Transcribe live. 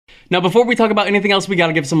Now, before we talk about anything else, we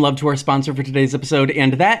gotta give some love to our sponsor for today's episode,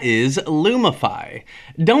 and that is Lumify.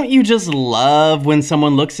 Don't you just love when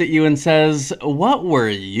someone looks at you and says, "What were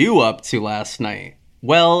you up to last night?"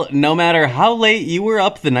 Well, no matter how late you were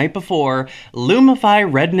up the night before, Lumify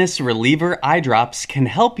Redness Reliever Eye Drops can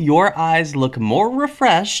help your eyes look more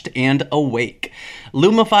refreshed and awake.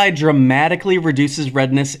 Lumify dramatically reduces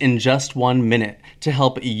redness in just 1 minute to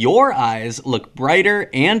help your eyes look brighter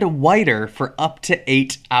and whiter for up to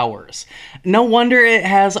 8 hours. No wonder it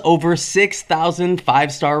has over 6,000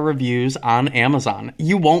 5-star reviews on Amazon.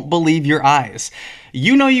 You won't believe your eyes.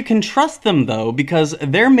 You know you can trust them though, because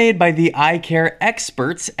they're made by the eye care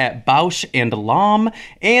experts at Bausch & Lomb,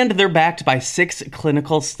 and they're backed by 6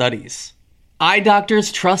 clinical studies. Eye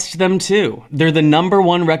doctors trust them too. They're the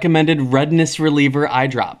 #1 recommended redness reliever eye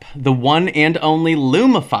drop. The one and only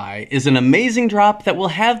Lumify is an amazing drop that will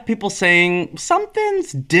have people saying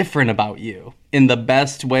something's different about you in the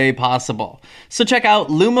best way possible. So check out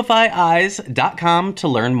LumifyEyes.com to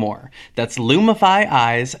learn more. That's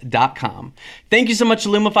LumifyEyes.com. Thank you so much to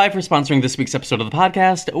Lumify for sponsoring this week's episode of the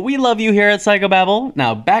podcast. We love you here at Psychobabble.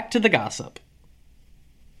 Now back to the gossip.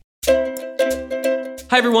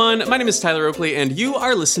 Hi everyone, my name is Tyler Oakley, and you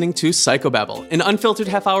are listening to Psychobabble, an unfiltered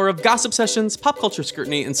half hour of gossip sessions, pop culture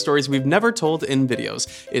scrutiny, and stories we've never told in videos.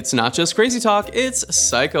 It's not just crazy talk, it's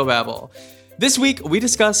Psychobabble. This week, we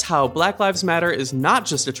discuss how Black Lives Matter is not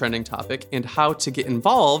just a trending topic and how to get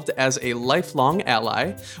involved as a lifelong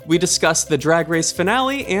ally. We discuss the Drag Race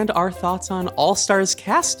finale and our thoughts on All Stars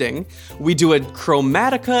casting. We do a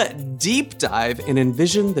Chromatica deep dive and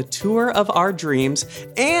envision the tour of our dreams.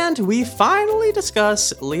 And we finally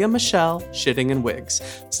discuss Lea Michele shitting in wigs.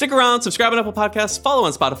 Stick around, subscribe on Apple Podcasts, follow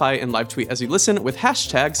on Spotify, and live tweet as you listen with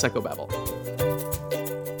 #Psychobabble.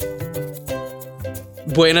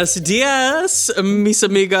 Buenos dias, mis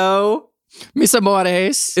amigo. Mis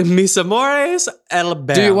amores. Mis amores,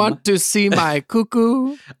 Alabama. Do you want to see my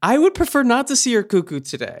cuckoo? I would prefer not to see your cuckoo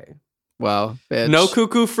today. Well, bitch. No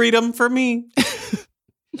cuckoo freedom for me.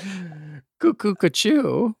 Cuckoo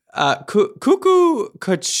Cachoo. Cuckoo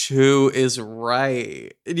Cachoo is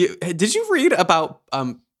right. Did you read about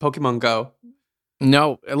Pokemon Go?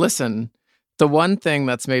 No, listen. The one thing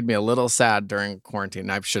that's made me a little sad during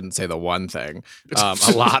quarantine, I shouldn't say the one thing, a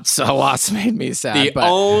lot's made me sad. The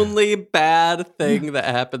only bad thing that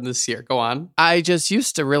happened this year. Go on. I just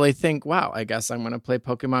used to really think, wow, I guess I'm going to play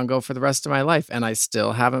Pokemon Go for the rest of my life. And I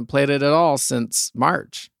still haven't played it at all since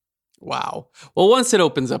March. Wow. Well, once it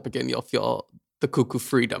opens up again, you'll feel the cuckoo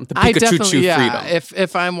freedom, the Pikachu freedom.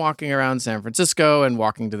 If I'm walking around San Francisco and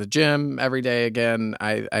walking to the gym every day again,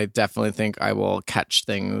 I definitely think I will catch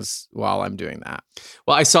things while I'm doing that.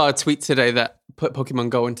 Well, I saw a tweet today that put Pokemon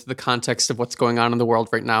Go into the context of what's going on in the world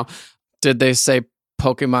right now. Did they say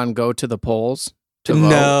Pokemon go to the polls?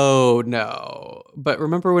 No. But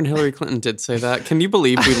remember when Hillary Clinton did say that? Can you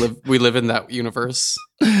believe we live in that universe?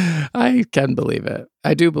 I can believe it.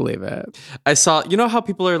 I do believe it. I saw, you know how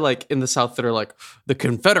people are like in the South that are like, the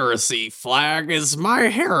Confederacy flag is my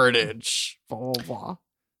heritage. Blah, blah, blah.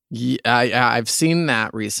 Yeah, I've seen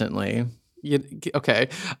that recently. Okay.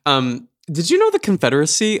 Did you know the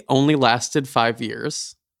Confederacy only lasted 5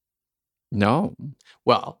 years? No.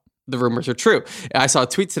 Well, the rumors are true. I saw a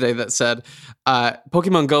tweet today that said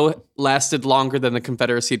Pokemon Go lasted longer than the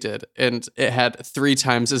Confederacy did, and it had 3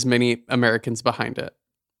 times as many Americans behind it.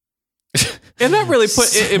 And that really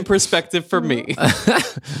put it in perspective for me.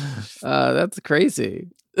 That's crazy.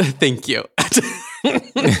 Thank you.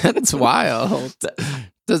 That's wild.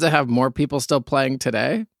 Does it have more people still playing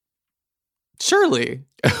today? Surely.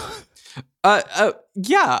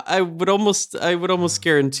 Yeah, I would almost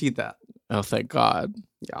guarantee that. Oh, thank God.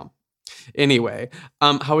 Yeah. Anyway,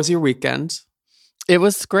 how was your weekend? It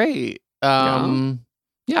was great.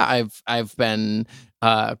 Yeah, I've been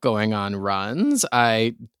going on runs.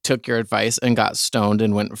 I took your advice and got stoned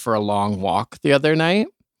and went for a long walk the other night.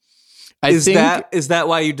 Is that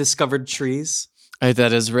why you discovered trees?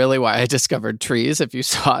 That is really why I discovered trees. If you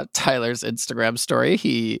saw Tyler's Instagram story,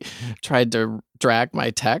 he tried to drag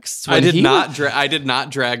my texts. I did not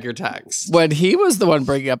drag your text. When he was the one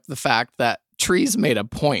bringing up the fact that trees made a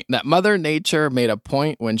point, that Mother Nature made a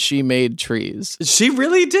point when she made trees. She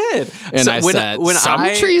really did. And so I said,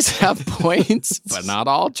 some trees have points, but not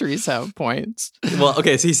all trees have points. Well,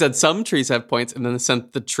 okay, so he said some trees have points, and then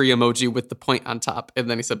sent the tree emoji with the point on top.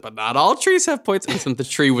 And then he said, but not all trees have points, and sent the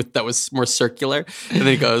tree that was more circular. And then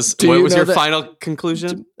he goes, what was your final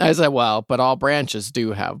conclusion? I said, well, but all branches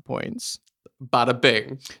do have points. Bada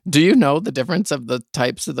bing. Do you know the difference of the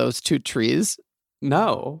types of those two trees?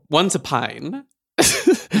 No. One's a pine.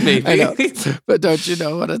 Maybe. I know. But don't you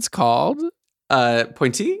know what it's called?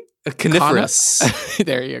 Pointy? Coniferous.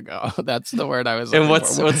 There you go. That's the word I was And looking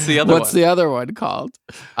for. what's the other What's one? the other one called?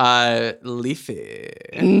 Leafy.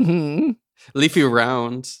 Mm-hmm. Leafy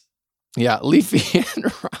round. Yeah, leafy and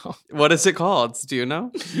round. What is it called? Do you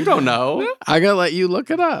know? You don't know. I gotta let you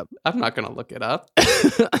look it up. I'm not gonna look it up.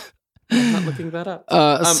 I'm not looking that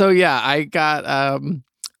up. So yeah, I got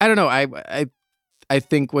I don't know. I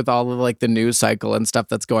think with all of like the news cycle and stuff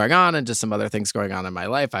that's going on and just some other things going on in my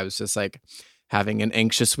life, I was just like having an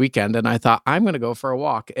anxious weekend, and I thought I'm gonna go for a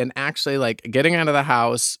walk. And actually, like getting out of the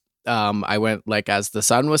house, I went like as the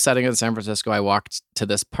sun was setting in San Francisco, I walked to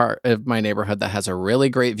this part of my neighborhood that has a really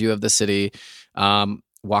great view of the city.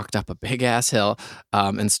 Walked up a big ass hill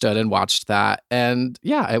and stood and watched that. And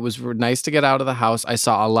yeah, it was nice to get out of the house. I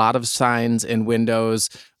saw a lot of signs in windows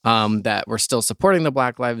that were still supporting the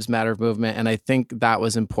Black Lives Matter movement. And I think that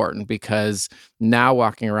was important because now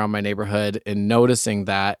walking around my neighborhood and noticing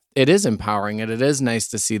that it is empowering and it is nice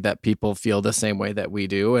to see that people feel the same way that we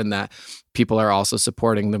do and that people are also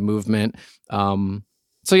supporting the movement.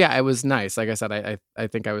 So yeah, it was nice. Like I said, I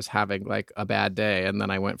think I was having like a bad day, and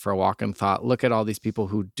then I went for a walk and thought, look at all these people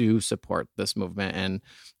who do support this movement and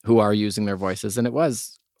who are using their voices, and it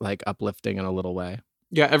was like uplifting in a little way.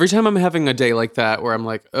 Yeah, every time I'm having a day like that where I'm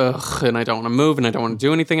like, ugh, and I don't want to move and I don't want to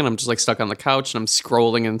do anything and I'm just like stuck on the couch and I'm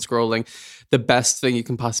scrolling and scrolling, the best thing you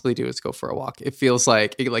can possibly do is go for a walk. It feels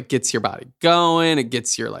like it like gets your body going, it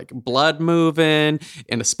gets your like blood moving,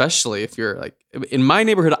 and especially if you're like in my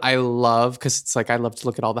neighborhood, I love because it's like I love to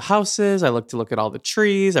look at all the houses, I love to look at all the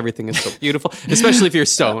trees, everything is so beautiful, especially if you're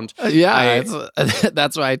stoned.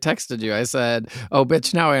 That's why I texted you. I said, "Oh,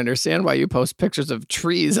 bitch, now I understand why you post pictures of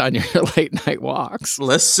trees on your late night walks."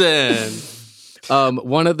 Listen.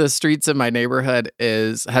 One of the streets in my neighborhood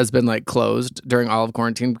has been like closed during all of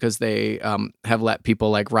quarantine because they have let people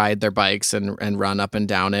like ride their bikes and run up and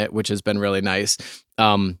down it, which has been really nice.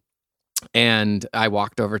 And I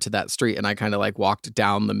walked over to that street and I kind of like walked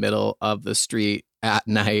down the middle of the street at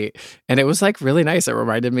night, and it was like really nice. It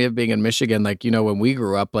reminded me of being in Michigan. Like, you know, when we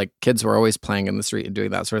grew up, like kids were always playing in the street and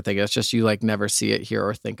doing that sort of thing. It's just you like never see it here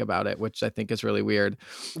or think about it, which I think is really weird.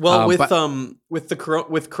 Well, with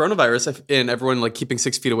coronavirus and everyone like keeping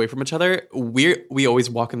 6 feet away from each other, we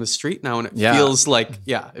always walk in the street now, and it feels like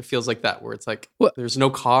that where it's like there's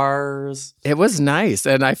no cars. It was nice,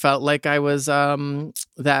 and I felt like I was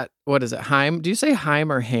what is it, Haim? Do you say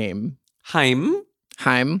Haim or Haim? Haim.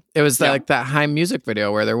 It was like that Haim music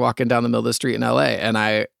video where they're walking down the middle of the street in LA, and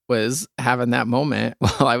I was having that moment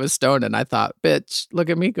while I was stoned, and I thought, bitch, look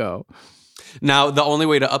at me go. Now, the only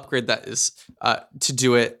way to upgrade that is to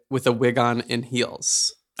do it with a wig on and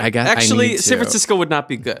heels. I guess actually, San Francisco would not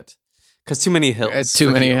be good because too many hills.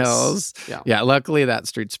 Hills. Yeah. Luckily, that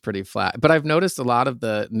street's pretty flat. But I've noticed a lot of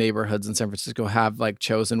the neighborhoods in San Francisco have like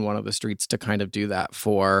chosen one of the streets to kind of do that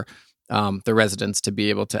for the residents to be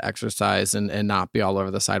able to exercise and not be all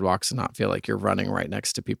over the sidewalks and not feel like you're running right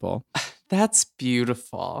next to people. That's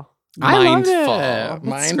beautiful. Mindful. That's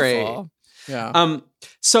Mindful. Great. Yeah.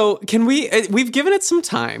 So can we've given it some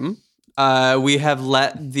time. We have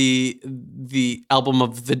let the album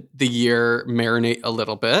of the year marinate a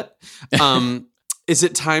little bit. Is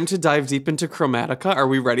it time to dive deep into Chromatica? Are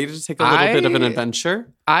we ready to take a little bit of an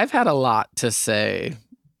adventure? I've had a lot to say.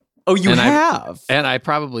 Oh, you have? And I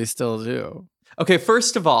probably still do. Okay,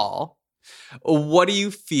 first of all, what do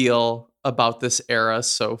you feel about this era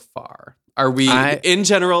so far? Are we, in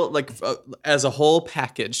general, like as a whole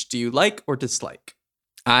package, do you like or dislike?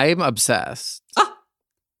 I'm obsessed.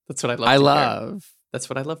 That's what I love. That's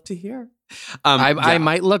what I love to hear. I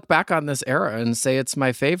might look back on this era and say it's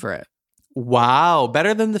my favorite. Wow.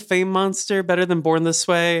 Better than The Fame Monster? Better than Born This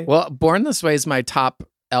Way? Well, Born This Way is my top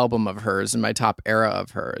album of hers and my top era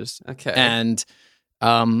of hers. Okay. And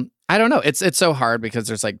I don't know. It's so hard because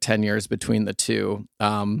there's like 10 years between the two.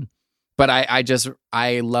 But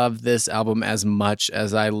I love this album as much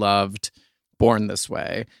as I loved Born This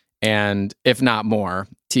Way. And if not more,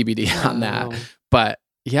 TBD on that. But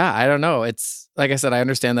yeah, I don't know. It's like I said, I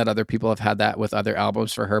understand that other people have had that with other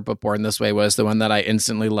albums for her, but Born This Way was the one that I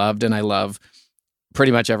instantly loved. And I love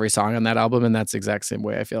pretty much every song on that album. And that's the exact same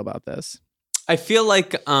way I feel about this. I feel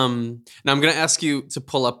like now I'm going to ask you to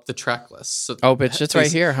pull up the track list. So bitch, it's right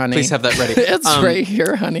here, honey. Please have that ready. It's right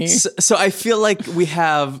here, honey. So I feel like we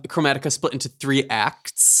have Chromatica split into 3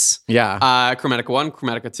 acts. Yeah. Chromatica 1,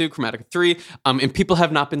 Chromatica 2, Chromatica 3. And people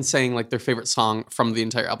have not been saying like their favorite song from the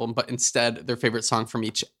entire album, but instead their favorite song from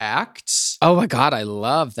each act. Oh my God, I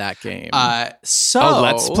love that game.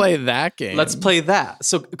 Let's play that game. Let's play that.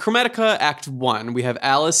 So Chromatica Act 1, we have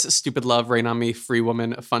Alice, Stupid Love, Rain on Me, Free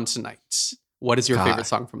Woman, Fun Tonight. What is your favorite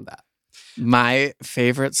song from that? My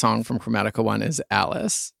favorite song from Chromatica 1 is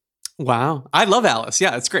Alice. Wow. I love Alice.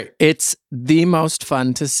 Yeah, it's great. It's the most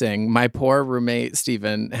fun to sing. My poor roommate,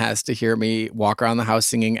 Steven, has to hear me walk around the house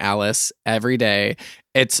singing Alice every day.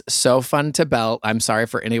 It's so fun to belt. I'm sorry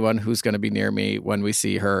for anyone who's going to be near me when we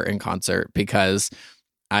see her in concert because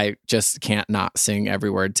I just can't not sing every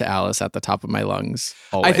word to Alice at the top of my lungs.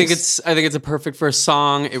 Always. I think it's a perfect first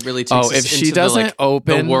song. It really takes us if she into doesn't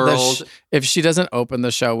open the world. if she doesn't open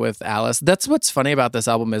the show with Alice, that's what's funny about this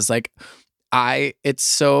album is like it's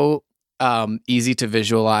so easy to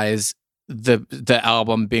visualize the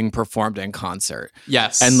album being performed in concert.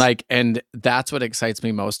 Yes. And that's what excites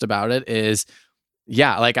me most about it is,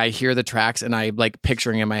 yeah, like I hear the tracks and I like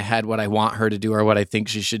picturing in my head what I want her to do or what I think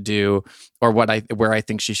she should do or where I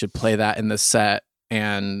think she should play that in the set.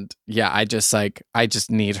 And yeah, I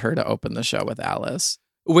just need her to open the show with Alice.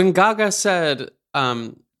 When Gaga said,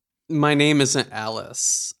 my name isn't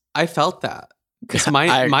Alice, I felt that. Because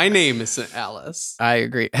my name isn't Alice. I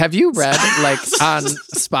agree. Have you read, like, on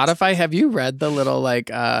Spotify, have you read the little, like,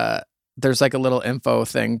 there's, like, a little info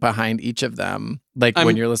thing behind each of them, like,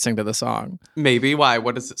 when you're listening to the song? Maybe. Why?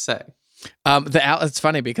 What does it say? It's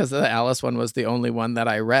funny because the Alice one was the only one that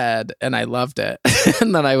I read, and I loved it.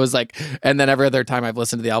 And then I was like, and then every other time I've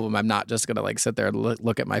listened to the album, I'm not just going to, like, sit there and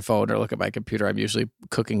look at my phone or look at my computer. I'm usually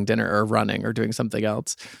cooking dinner or running or doing something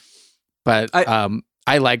else. But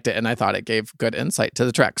I liked it and I thought it gave good insight to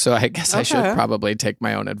the track. So I guess I should probably take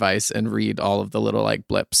my own advice and read all of the little like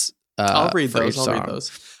blips. I'll read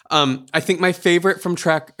those. I think my favorite from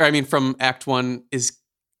Act 1 is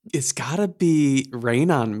it's gotta be Rain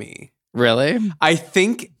on Me. Really? I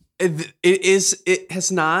think it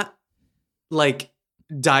has not like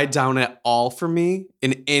died down at all for me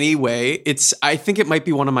in any way. I think it might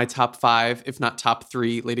be one of my top 5, if not top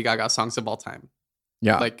 3 Lady Gaga songs of all time.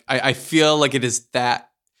 Yeah. Like, I feel like it is that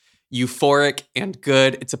euphoric and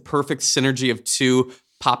good. It's a perfect synergy of two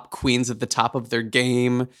pop queens at the top of their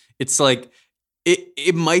game. It's like,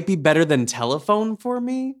 it might be better than Telephone for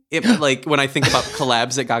me. Like, when I think about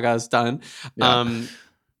collabs that Gaga's done.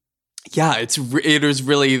 Yeah. It is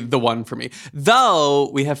really the one for me. Though,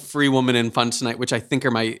 we have Free Woman and Fun Tonight, which I think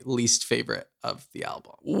are my least favorite of the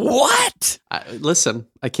album. What? Listen,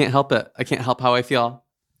 I can't help it. I can't help how I feel.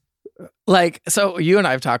 Like, so you and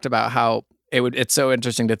I have talked about how it's so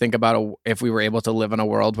interesting to think about if we were able to live in a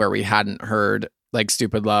world where we hadn't heard like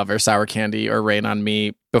Stupid Love or Sour Candy or Rain on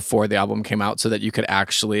Me before the album came out so that you could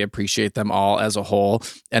actually appreciate them all as a whole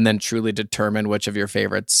and then truly determine which of your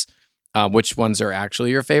favorites, which ones are actually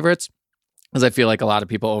your favorites. Because I feel like a lot of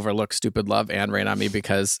people overlook Stupid Love and Rain on Me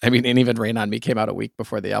because, and even Rain on Me came out a week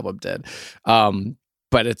before the album did.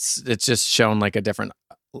 But it's just shown like a different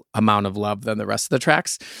amount of love than the rest of the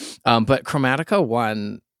tracks. But Chromatica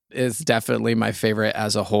 1 is definitely my favorite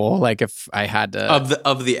as a whole. Like if I had to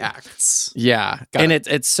of the acts. Yeah.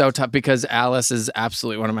 It's so tough because Alice is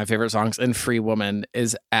absolutely one of my favorite songs and Free Woman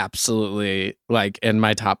is absolutely like in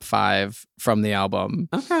my top 5 from the album.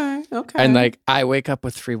 Okay. And like I wake up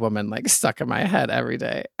with Free Woman like stuck in my head every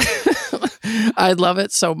day. I love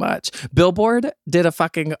it so much. Billboard did a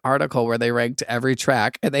fucking article where they ranked every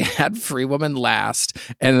track and they had Free Woman last.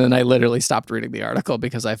 And then I literally stopped reading the article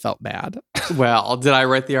because I felt bad. Well, did I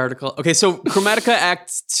write the article? Okay, so Chromatica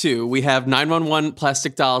Act 2, we have 911,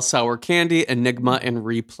 Plastic Doll, Sour Candy, Enigma, and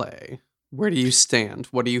Replay. Where do you stand?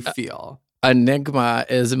 What do you feel? Enigma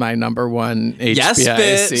is my number one HBIC. Yes,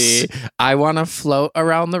 bitch. I want to float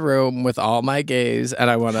around the room with all my gays and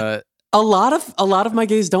I want to... A lot of my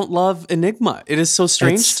gays don't love Enigma. It is so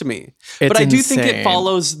strange to me. But I do think it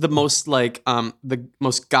follows the most the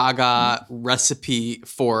most Gaga recipe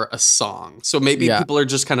for a song. So maybe people are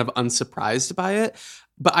just kind of unsurprised by it.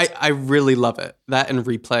 But I really love it. That and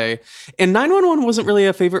Replay. And 911 wasn't really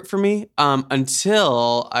a favorite for me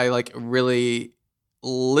until I like really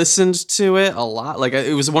listened to it a lot. Like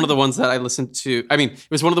it was one of the ones that I listened to. I mean, it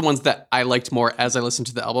was one of the ones that I liked more as I listened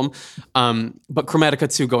to the album. But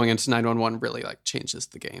Chromatica 2 going into 911 really like changes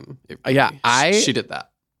the game. She did that.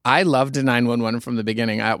 I loved 911 from the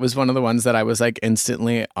beginning. It was one of the ones that I was like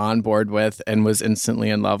instantly on board with and was instantly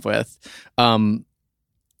in love with.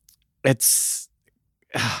 It's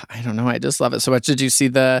I don't know. I just love it so much. Did you see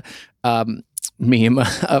the meme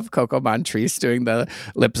of Coco Montrese doing the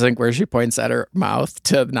lip sync where she points at her mouth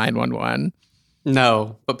to 911?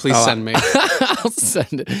 No, but please send me. I'll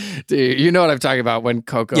send it to you. You know what I'm talking about when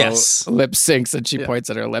Coco lip syncs and she points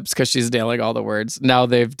at her lips because she's nailing all the words. Now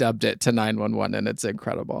they've dubbed it to 911 and it's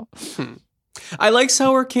incredible. I like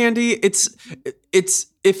Sour Candy. It's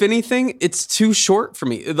if anything, it's too short for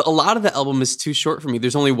me. A lot of the album is too short for me.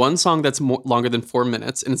 There's only one song that's longer than 4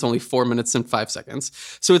 minutes, and it's only 4 minutes and 5 seconds.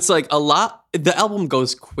 So it's like a lot. The album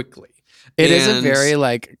goes quickly. It is a very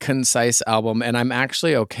like concise album, and I'm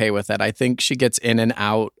actually okay with it. I think she gets in and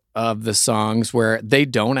out of the songs where they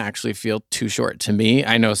don't actually feel too short to me.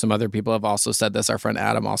 I know some other people have also said this. Our friend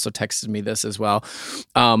Adam also texted me this as well.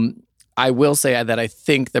 I will say that I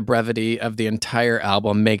think the brevity of the entire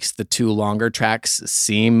album makes the two longer tracks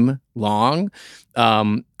seem long.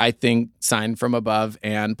 I think Sign from Above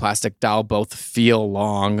and Plastic Doll both feel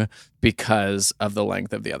long because of the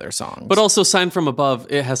length of the other songs. But also Sign from Above,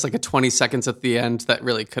 it has like a 20 seconds at the end that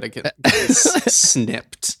really could have get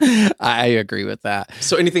snipped. I agree with that.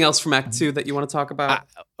 So anything else from Act 2 that you want to talk about?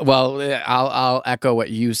 Well, I'll echo what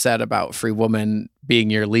you said about Free Woman being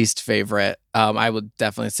your least favorite. I would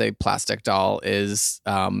definitely say Plastic Doll is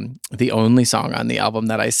the only song on the album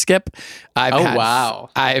that I skip.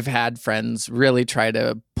 I've had friends really try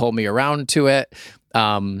to pull me around to it.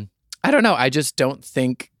 I don't know. I just don't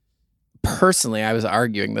think, personally, I was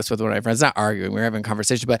arguing this with one of my friends. Not arguing, we were having a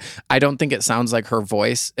conversation, but I don't think it sounds like her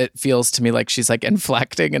voice. It feels to me like she's like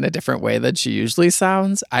inflecting in a different way than she usually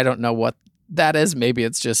sounds. I don't know what that is. Maybe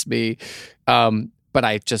it's just me. But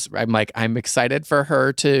I'm excited for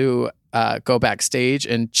her to go backstage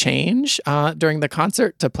and change during the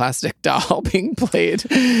concert to Plastic Doll being played.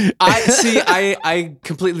 I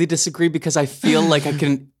completely disagree because I feel like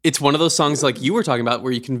it's one of those songs like you were talking about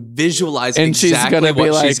where you can visualize and exactly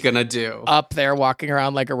what she's going to do. Up there walking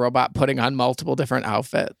around like a robot putting on multiple different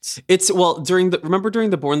outfits. Remember during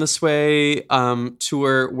the Born This Way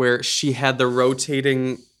tour where she had the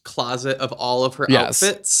rotating closet of all of her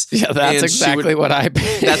outfits. Yeah, that's exactly what I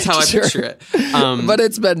picture. That's how I picture it. But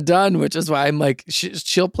it's been done, which is why I'm like,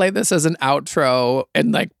 she'll play this as an outro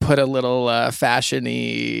and like put a little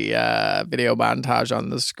fashion-y video montage on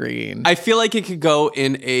the screen. I feel like it could go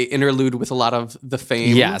in a interlude with a lot of the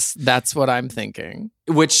Fame. Yes, that's what I'm thinking.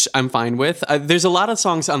 Which I'm fine with. There's a lot of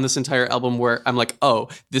songs on this entire album where I'm like, oh,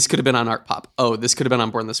 this could have been on Art Pop. Oh, this could have been on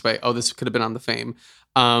Born This Way. Oh, this could have been on the Fame.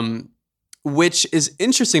 Which is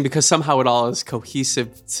interesting because somehow it all is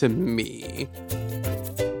cohesive to me.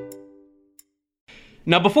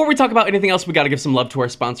 Now, before we talk about anything else, we got to give some love to our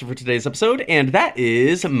sponsor for today's episode, and that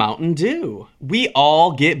is Mountain Dew. We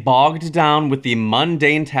all get bogged down with the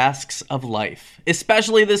mundane tasks of life,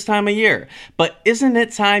 especially this time of year. But isn't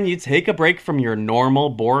it time you take a break from your normal,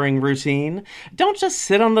 boring routine? Don't just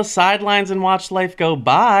sit on the sidelines and watch life go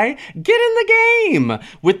by. Get in the game!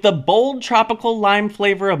 With the bold tropical lime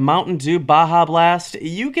flavor of Mountain Dew Baja Blast,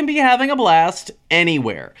 you can be having a blast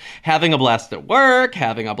anywhere. Having a blast at work,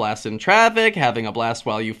 having a blast in traffic, having a blast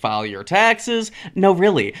while you file your taxes. No,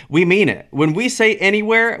 really, we mean it. When we say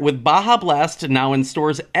anywhere, with Baja Blast now in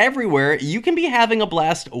stores everywhere, you can be having a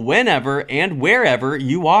blast whenever and wherever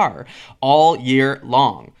you are, all year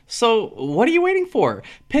long. So what are you waiting for?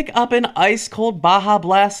 Pick up an ice-cold Baja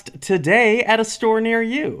Blast today at a store near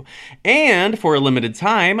you. And for a limited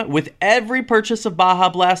time, with every purchase of Baja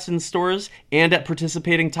Blast in stores and at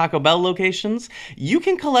participating Taco Bell locations, you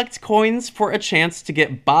can collect coins for a chance to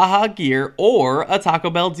get Baja gear or a Taco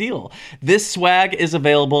Bell deal. This swag is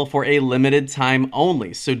available for a limited time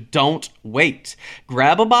only, so don't wait.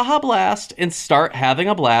 Grab a Baja Blast and start having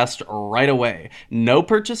a blast right away. No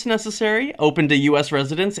purchase necessary, open to U.S.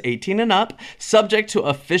 residents 18 and up, subject to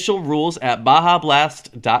official rules at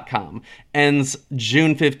BajaBlast.com. Ends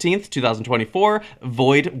June 15th, 2024,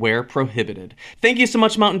 void where prohibited. Thank you so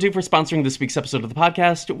much, Mountain Dew, for sponsoring this week's episode of the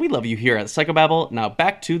podcast. We love you here at Psychobabble. Now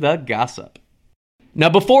back to the gossip. Now,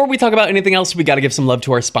 before we talk about anything else, we got to give some love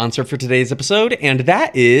to our sponsor for today's episode, and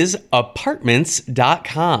that is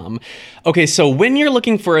Apartments.com. Okay, so when you're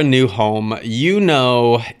looking for a new home, you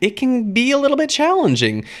know it can be a little bit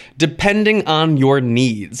challenging depending on your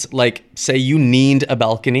needs. Like, say you need a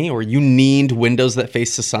balcony, or you need windows that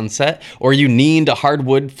face the sunset, or you need a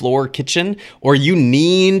hardwood floor kitchen, or you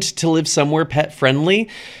need to live somewhere pet-friendly.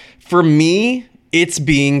 For me, it's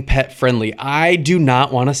being pet friendly. I do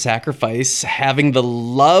not want to sacrifice having the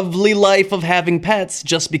lovely life of having pets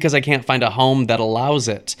just because I can't find a home that allows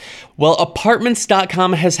it. Well,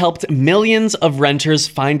 Apartments.com has helped millions of renters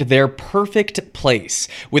find their perfect place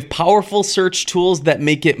with powerful search tools that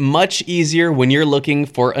make it much easier when you're looking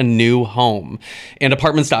for a new home. And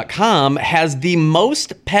Apartments.com has the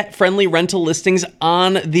most pet-friendly rental listings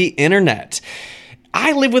on the internet.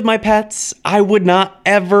 I live with my pets. I would not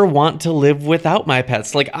ever want to live without my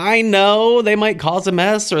pets. Like, I know they might cause a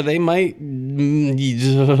mess or they might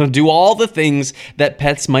do all the things that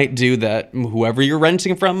pets might do that whoever you're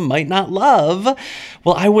renting from might not love.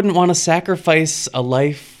 Well, I wouldn't want to sacrifice a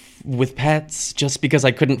life with pets just because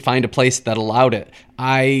I couldn't find a place that allowed it.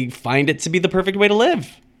 I find it to be the perfect way to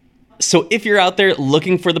live. So if you're out there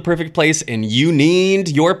looking for the perfect place and you need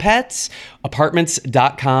your pets,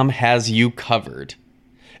 Apartments.com has you covered.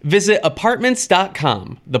 Visit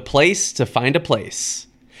Apartments.com, the place to find a place.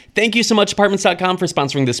 Thank you so much, Apartments.com, for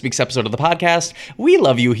sponsoring this week's episode of the podcast. We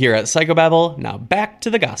love you here at Psychobabble. Now back to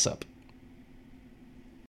the gossip.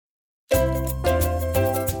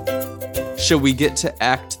 Shall we get to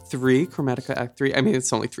Act 3, Chromatica Act 3? I mean,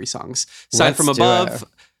 it's only 3 songs. Sign from Above.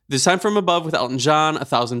 The Sign from Above with Elton John,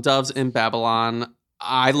 1,000 Doves in Babylon.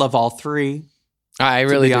 I love all 3. I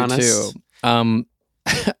really do too.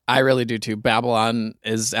 I really do too. Babylon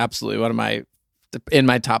is absolutely one of in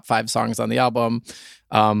my top 5 songs on the album.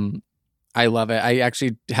 I love it. I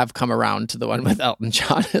actually have come around to the one with Elton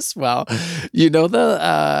John as well. You know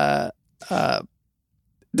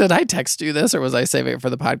did I text you this or was I saving it for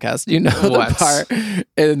the podcast? You know what? The part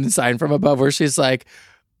in Sign from Above where she's like,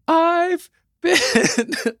 I've been.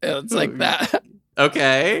 It's like that.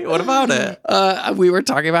 Okay. What about it? We were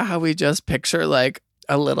talking about how we just picture like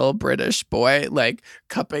a little British boy like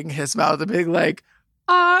cupping his mouth and being like,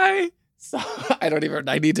 I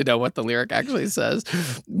need to know what the lyric actually says.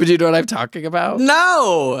 But you know what I'm talking about?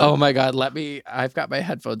 No. Oh my God. I've got my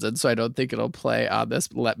headphones in, so I don't think it'll play on this.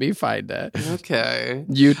 Let me find it. Okay.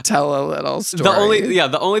 You tell a little story.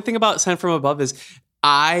 The only thing about Sign from Above is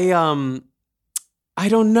I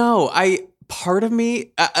don't know. Part of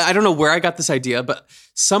me, I don't know where I got this idea, but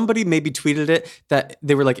somebody maybe tweeted it that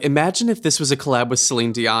they were like, imagine if this was a collab with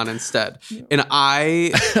Celine Dion instead. And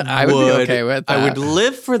I would be okay with that. I would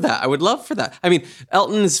live for that. I would love for that. I mean,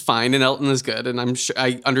 Elton is fine and Elton is good. And I'm sure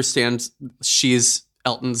I understand she's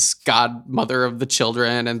Elton's godmother of the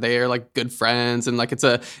children and they are like good friends. And like it's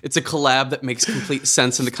a collab that makes complete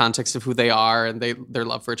sense in the context of who they are and their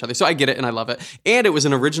love for each other. So I get it and I love it. And it was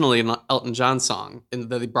originally an Elton John song and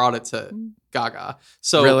they brought it to Gaga.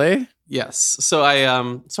 So really? Yes. So I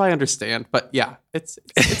understand, but yeah, it's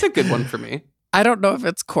a good one for me. I don't know if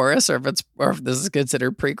it's chorus or if this is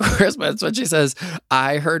considered pre-chorus, but it's when she says,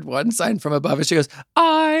 I heard one sign from above, and she goes,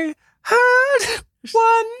 I heard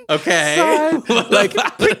one. Okay. Sign.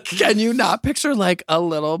 Like, can you not picture like a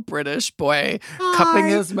little British boy cupping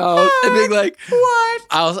his mouth and being like, what?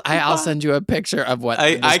 I'll send you a picture of what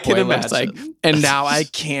I can boy imagine. looks like. And now I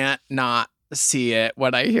can't not see it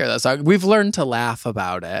when I hear that song. We've learned to laugh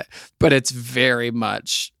about it, but it's very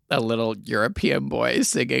much a little European boy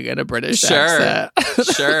singing in a British accent.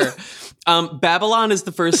 Sure. Babylon is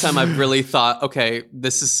the first time I've really thought, okay,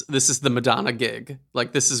 this is the Madonna gig.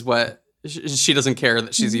 Like this is what she doesn't care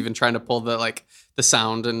that she's even trying to pull the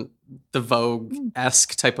sound and the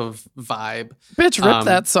Vogue-esque type of vibe. Bitch, rip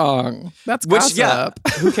that song. That's gossip. Yeah,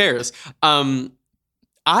 who cares?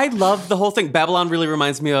 I love the whole thing. Babylon really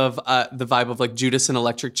reminds me of the vibe of like Judas and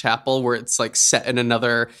Electric Chapel, where it's like set in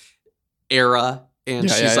another era, and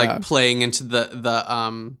she's playing into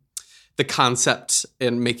the concept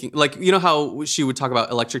and making, like, you know how she would talk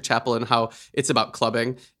about Electric Chapel and how it's about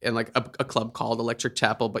clubbing and like a club called Electric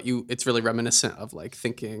Chapel, but it's really reminiscent of like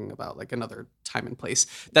thinking about like another time and place.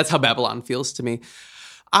 That's how Babylon feels to me.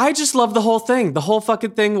 I just love the whole thing. The whole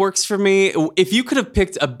fucking thing works for me. If you could have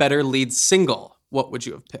picked a better lead single, what would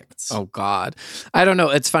you have picked? Oh God, I don't know.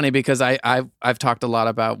 It's funny because I've talked a lot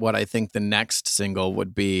about what I think the next single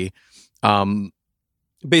would be,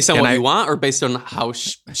 based on what you want, or based on how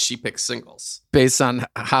she picks singles. Based on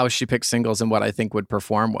how she picks singles and what I think would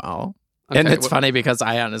perform well. Okay, and it's funny because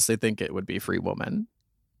I honestly think it would be Free Woman.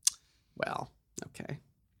 Well, okay.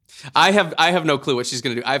 I have no clue what she's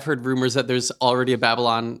gonna do. I've heard rumors that there's already a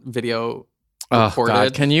Babylon video recorded.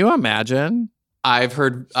 God, can you imagine? I've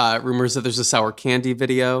heard rumors that there's a Sour Candy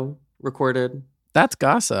video recorded. That's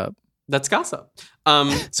gossip. That's gossip.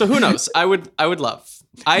 So who knows? I would love.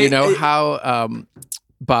 How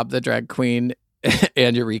Bob the Drag Queen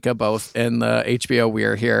and Eureka both in the HBO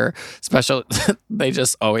We're Here special, they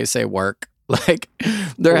just always say work. Like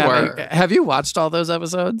they're have you watched all those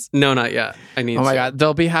episodes? No, not yet. I need to. Oh my God.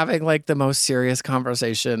 They'll be having like the most serious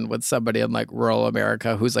conversation with somebody in like rural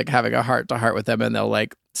America who's like having a heart to heart with them, and they'll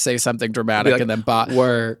like say something dramatic and then Bob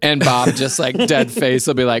just like dead face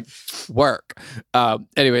will be like work.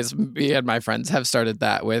 Anyways, me and my friends have started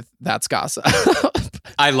that with That's Gossip.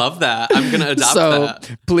 I love that. I'm going to adopt that.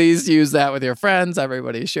 So please use that with your friends.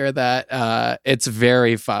 Everybody share that. It's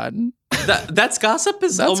very fun. That's gossip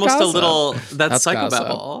is almost gossip. A little, that's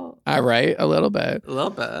psychobabble. All right. A little bit. A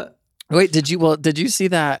little bit. Wait, did you see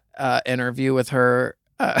that interview with her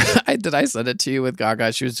did I send it to you with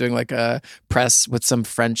Gaga? She was doing like a press with some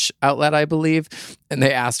French outlet, I believe, and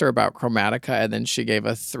they asked her about Chromatica, and then she gave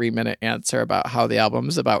a 3-minute answer about how the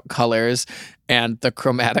album's about colors and the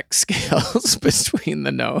chromatic scales between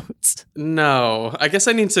the notes. No, I guess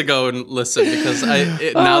I need to go and listen because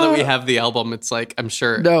now that we have the album, it's like I'm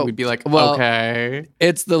sure we'd be like, okay.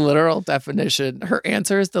 It's the literal definition. Her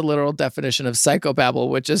answer is the literal definition of psychobabble,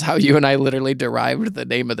 which is how you and I literally derived the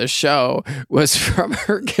name of the show, was from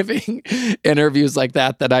her giving interviews like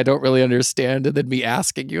that I don't really understand, and then me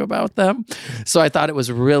asking you about them. So I thought it was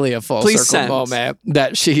really a full circle moment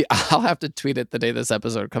that I'll have to tweet it the day this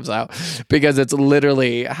episode comes out, because it's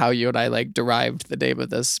literally how you and I like derived the name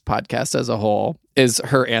of this podcast as a whole, is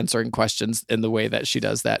her answering questions in the way that she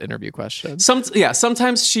does that interview question.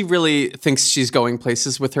 Sometimes she really thinks she's going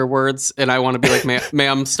places with her words, and I want to be like,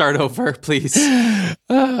 ma'am, start over, please.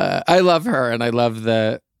 I love her, and I love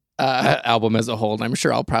the album as a whole, and I'm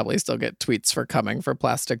sure I'll probably still get tweets for coming for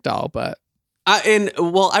Plastic Doll, but... I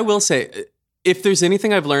will say, if there's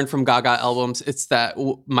anything I've learned from Gaga albums, it's that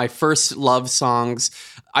my first love songs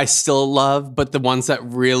I still love, but the ones that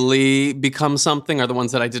really become something are the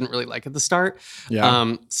ones that I didn't really like at the start.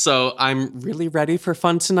 Yeah. So I'm really ready for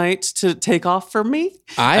Fun Tonight to take off for me.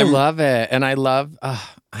 I love it. And I love,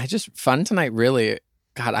 Fun Tonight really,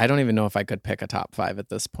 God, I don't even know if I could pick a top 5 at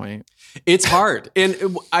this point. It's hard.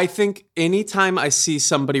 And I think anytime I see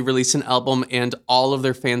somebody release an album and all of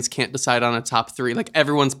their fans can't decide on a top 3, like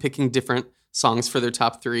everyone's picking different songs for their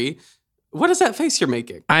top 3. What is that face you're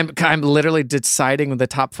making? I'm literally deciding the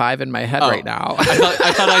top 5 in my head right now.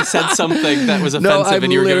 I thought I said something that was offensive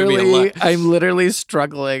and you were giving me a look. I'm literally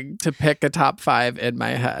struggling to pick a top 5 in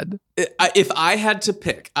my head. If I had to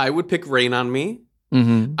pick, I would pick Rain on Me.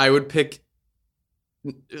 Mm-hmm. I would pick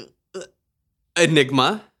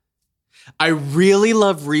Enigma. I really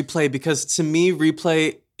love Replay because to me,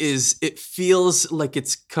 Replay it feels like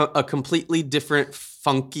it's a completely different,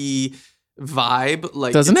 funky vibe.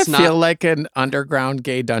 Like, doesn't it feel like an underground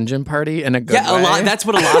gay dungeon party in a good way? A lot. That's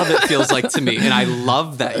what a lot of it feels like to me, and I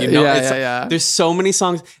love that. Yeah. There's so many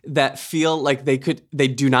songs that feel like they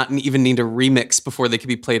do not even need a remix before they could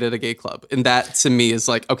be played at a gay club, and that to me is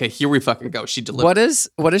like, okay, here we fucking go. She delivered.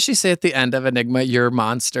 What does she say at the end of Enigma? Your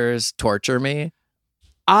monsters torture me.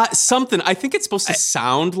 Something. I think it's supposed to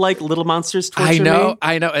sound like Little Monsters Torture Me.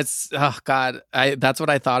 I know. It's, oh God. That's what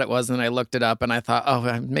I thought it was. And I looked it up and I thought, oh,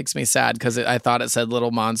 it makes me sad because I thought it said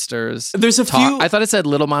Little Monsters. There's a few. I thought it said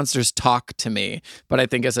Little Monsters Talk to Me, but I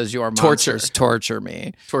think it says Your Monsters Torture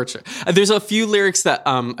Me. Torture. There's a few lyrics that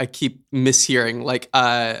I keep mishearing, like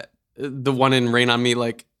the one in Rain on Me,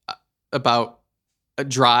 like about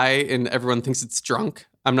dry and everyone thinks it's drunk.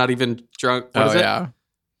 I'm not even drunk. What is it? Yeah.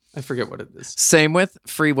 I forget what it is. Same with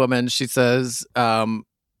Free Woman. She says,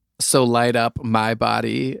 so light up my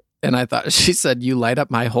body. And I thought, she said, you light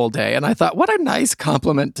up my whole day. And I thought, what a nice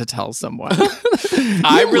compliment to tell someone.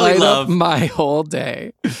 I really love my whole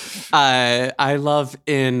day. I love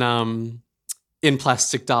in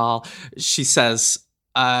Plastic Doll, she says,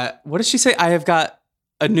 what does she say? I have got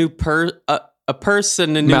a new a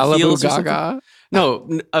person in new Malibu heels. Gaga?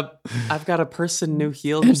 No, I've got a person, new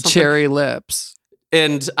heels. And cherry lips.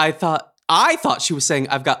 And I thought she was saying,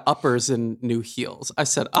 I've got uppers and new heels. I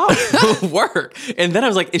said, oh, work. And then I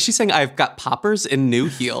was like, is she saying I've got poppers and new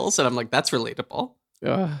heels? And I'm like, that's relatable.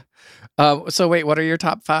 So wait, what are your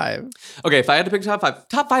top 5? Okay, if I had to pick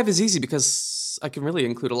top 5 is easy because I can really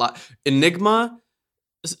include a lot. Enigma,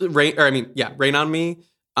 Rain on Me,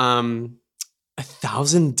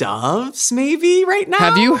 1,000 Doves, maybe right now.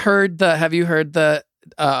 Have you heard the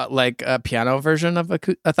piano version of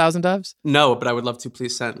 1,000 Doves? No, but I would love to.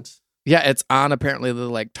 Please send. Yeah, it's on apparently the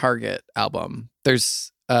like Target album.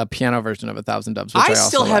 There's a piano version of 1,000 Doves. Which I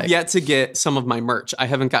still also have yet to get some of my merch. I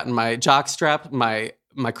haven't gotten my jockstrap, my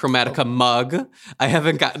Chromatica mug. I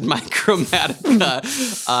haven't gotten my Chromatica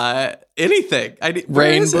anything.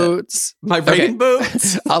 Rain boots. My rain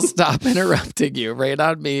boots. I'll stop interrupting you. Rain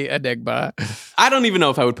on Me, Enigma. I don't even know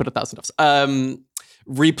if I would put 1,000 Doves.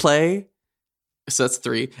 Replay. So that's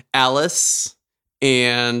 3. Alice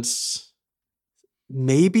and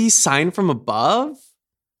maybe Sign from Above.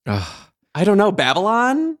 Ugh. I don't know.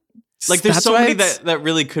 Babylon. Like there's so many that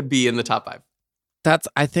really could be in the top 5.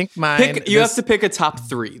 I think mine. You have to pick a top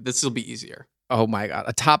 3. This will be easier. Oh my God,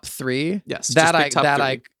 a top 3? Yes. That I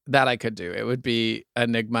could do. It would be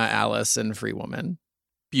Enigma, Alice, and Free Woman.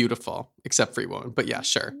 Beautiful, except Free Woman. But yeah,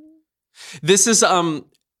 sure. This is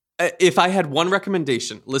if I had one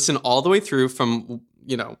recommendation, listen all the way through from,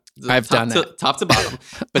 I've done it top to bottom,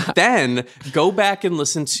 but then go back and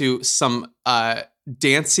listen to some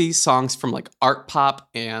dancey songs from like art pop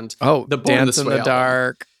and the Born Dance This in Way the album.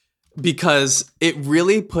 Dark. Because it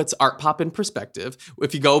really puts art pop in perspective.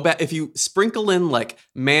 If you go back, if you sprinkle in like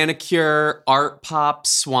Manicure, art pop,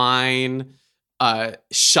 Swine,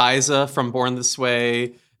 Shiza from Born This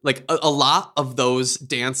Way, like a lot of those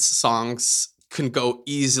dance songs can go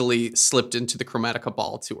easily slipped into the Chromatica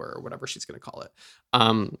Ball tour or whatever she's going to call it.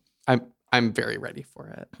 I'm very ready for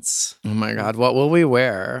it. Oh my God, what will we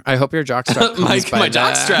wear? I hope your jockstrap comes my by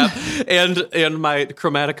jockstrap and my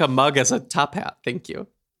Chromatica mug as a top hat. Thank you.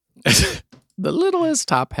 The littlest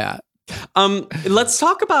top hat. Let's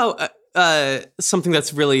talk about something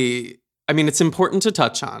that's really, I mean, it's important to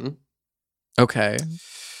touch on. Okay.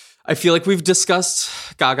 I feel like we've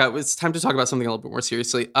discussed Gaga. It's time to talk about something a little bit more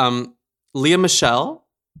seriously. Lea Michele.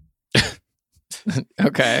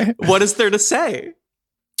 Okay. What is there to say?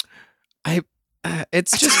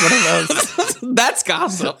 It's just one of those. That's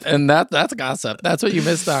gossip. And that's gossip. That's what you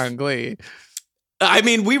missed on Glee. I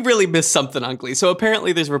mean, we really missed something on Glee. So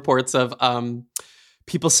apparently there's reports of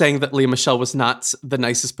people saying that Lea Michele was not the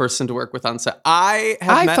nicest person to work with on set. I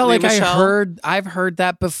felt like Michele. I've heard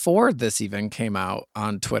that before this even came out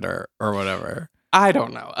on Twitter or whatever. I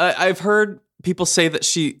don't know. I've heard people say that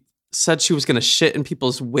she said she was going to shit in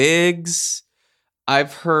people's wigs.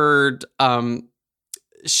 I've heard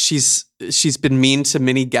she's been mean to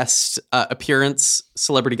many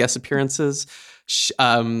celebrity guest appearances.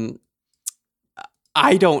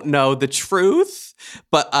 I don't know the truth,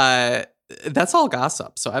 but that's all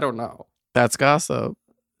gossip, so I don't know. That's gossip.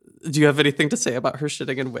 Do you have anything to say about her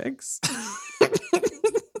shitting in wigs?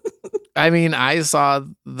 I mean, I saw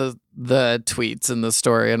the tweets and the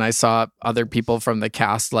story, and I saw other people from the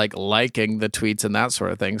cast liking the tweets and that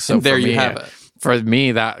sort of thing. So there you have it. For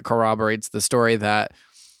me, that corroborates the story that,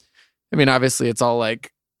 I mean, obviously it's all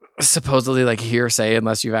like supposedly like hearsay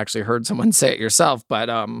unless you've actually heard someone say it yourself. But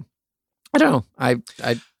I don't know. I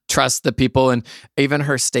trust the people, and even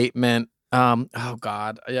her statement. Oh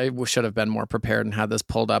God, I should have been more prepared and had this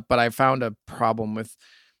pulled up, but I found a problem with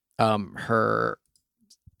her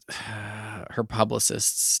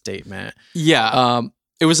publicist's statement. Yeah.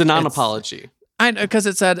 It was a non-apology. Because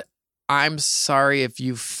it said, "I'm sorry if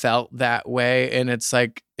you felt that way," and it's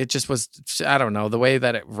like it just was. I don't know the way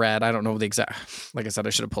that it read. I don't know the exact. Like I said, I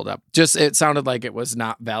should have pulled up. Just it sounded like it was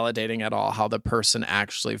not validating at all how the person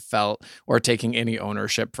actually felt or taking any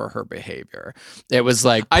ownership for her behavior. It was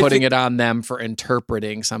like putting it on them for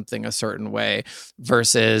interpreting something a certain way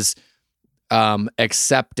versus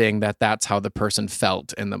accepting that that's how the person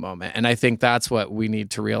felt in the moment. And I think that's what we need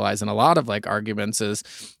to realize in a lot of like arguments is.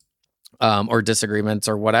 Or disagreements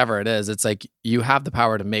or whatever it is, it's like you have the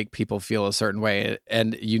power to make people feel a certain way,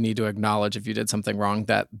 and you need to acknowledge if you did something wrong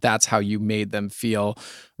that that's how you made them feel,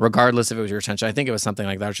 regardless if it was your intention. I think it was something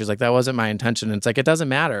like that. She's like, "That wasn't my intention," and it's like it doesn't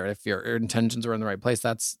matter if your intentions were in the right place.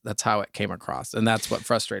 That's how it came across, and that's what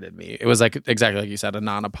frustrated me. It was like exactly like you said, a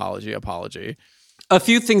non-apology apology. A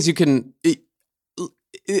few things you can.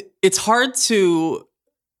 It's hard to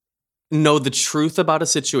know the truth about a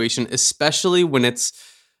situation, especially when it's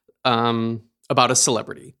about a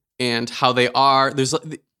celebrity and how they are.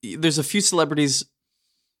 There's a few celebrities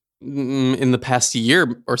in the past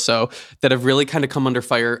year or so that have really kind of come under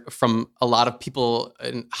fire from a lot of people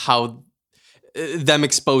and how them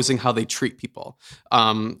exposing how they treat people,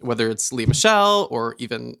 whether it's Lea Michele or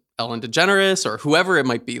even Ellen DeGeneres or whoever it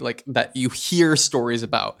might be, like that you hear stories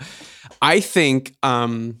about. I think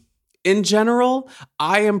in general,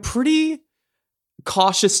 I am pretty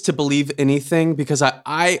cautious to believe anything because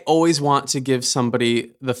I always want to give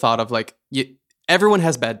somebody the thought of like, everyone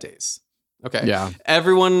has bad days. Okay. Yeah.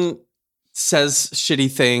 Everyone says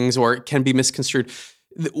shitty things or it can be misconstrued.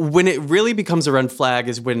 When it really becomes a red flag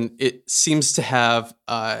is when it seems to have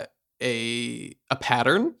a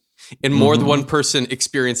pattern and more than one person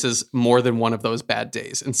experiences more than one of those bad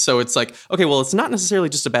days. And so it's like, okay, well, it's not necessarily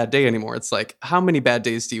just a bad day anymore. It's like, how many bad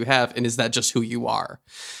days do you have? And is that just who you are?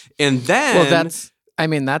 And then... Well,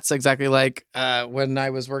 that's exactly like when I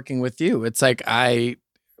was working with you. It's like I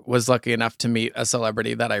was lucky enough to meet a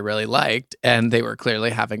celebrity that I really liked, and they were clearly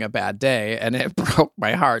having a bad day, and it broke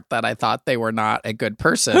my heart that I thought they were not a good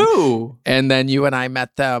person. Who? And then you and I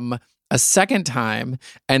met them a second time,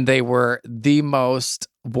 and they were the most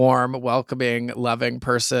warm, welcoming, loving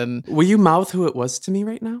person. Will you mouth who it was to me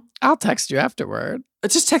right now? I'll text you afterward.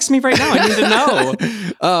 Just text me right now. I need to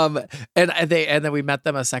know. And then we met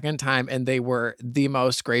them a second time, and they were the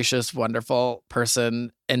most gracious, wonderful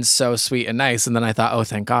person, and so sweet and nice. And then I thought, oh,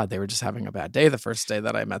 thank God, they were just having a bad day the first day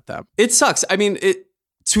that I met them. It sucks. I mean,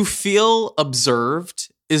 to feel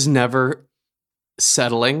observed is never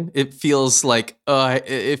settling. It feels like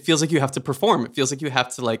you have to perform. It feels like you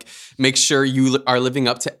have to like make sure you are living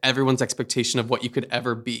up to everyone's expectation of what you could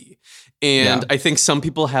ever be. And I think some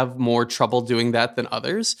people have more trouble doing that than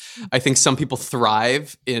others. I think some people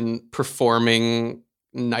thrive in performing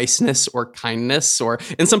niceness or kindness,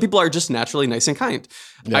 and some people are just naturally nice and kind.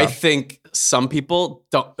 Yeah. I think some people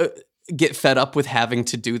don't get fed up with having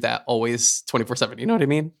to do that always 24/7. You know what I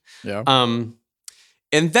mean? Yeah.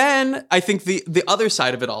 And then I think the other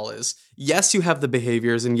side of it all is, yes, you have the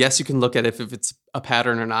behaviors, and yes, you can look at it if it's a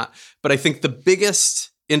pattern or not. But I think the biggest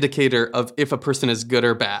indicator of if a person is good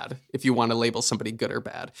or bad, if you want to label somebody good or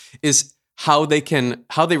bad, is how they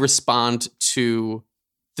respond to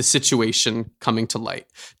the situation coming to light.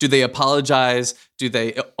 Do they apologize? Do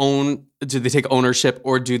they take ownership,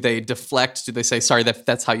 or do they deflect? Do they say, sorry,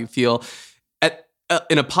 that's how you feel?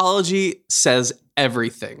 An apology says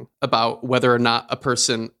everything about whether or not a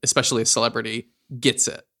person, especially a celebrity, gets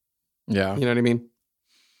it. Yeah. You know what I mean?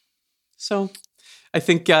 So I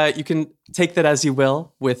think you can take that as you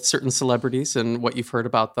will with certain celebrities and what you've heard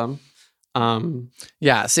about them.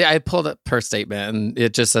 Yeah. See, I pulled up her statement and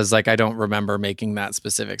it just says like, I don't remember making that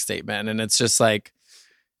specific statement. And it's just like,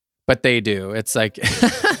 but they do. It's like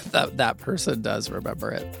that person does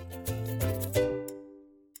remember it.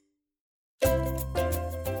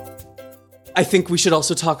 I think we should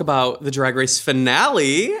also talk about the Drag Race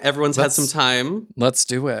finale. Everyone's had some time. Let's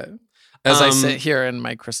do it. As I sit here in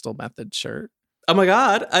my Crystal Method shirt. Oh my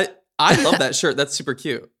God. I love that shirt. That's super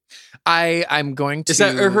cute. I'm going to... Is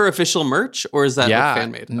that her official merch, or is that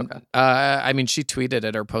fan made? Okay. I mean, she tweeted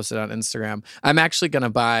it or posted it on Instagram. I'm actually going to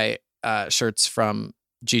buy shirts from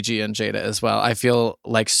Gigi and Jada as well. I feel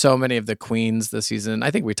like so many of the queens this season,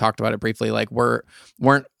 I think we talked about it briefly, like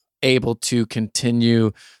weren't able to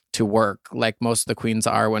continue to work like most of the queens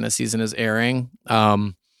are when a season is airing.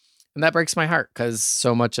 And that breaks my heart because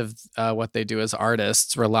so much of what they do as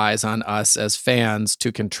artists relies on us as fans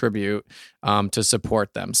to contribute, to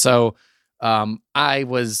support them. So it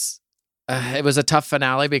was a tough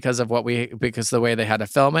finale because of the way they had to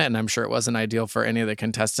film it. And I'm sure it wasn't ideal for any of the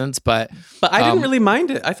contestants, but I didn't really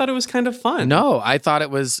mind it. I thought it was kind of fun. No, I thought it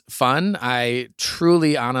was fun. I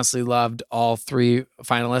truly, honestly loved all three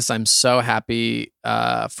finalists. I'm so happy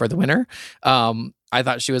for the winner. I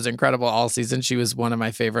thought she was incredible all season. She was one of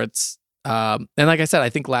my favorites. And like I said, I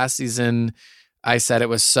think last season I said it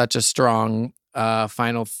was such a strong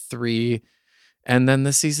final three. And then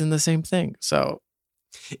this season, the same thing. So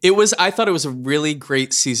I thought it was a really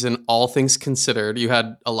great season, all things considered. You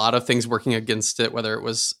had a lot of things working against it, whether it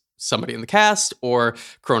was somebody in the cast or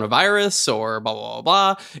coronavirus or blah, blah,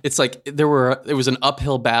 blah, blah. It's like it was an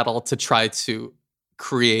uphill battle to try to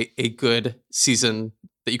create a good season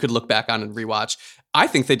that you could look back on and rewatch. I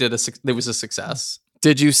think there was a success.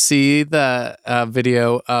 Did you see the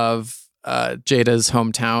video of Jada's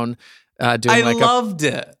hometown? I loved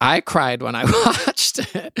it. I cried when I watched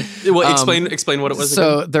it. Well, explain what it was.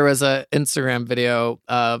 So there was an Instagram video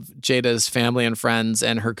of Jada's family and friends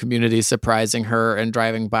and her community surprising her and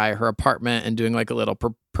driving by her apartment and doing like a little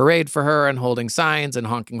parade for her and holding signs and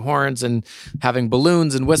honking horns and having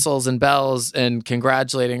balloons and whistles and bells and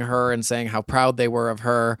congratulating her and saying how proud they were of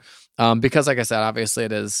her. Because like I said, obviously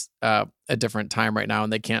it is a different time right now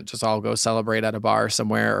and they can't just all go celebrate at a bar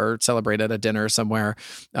somewhere or celebrate at a dinner somewhere.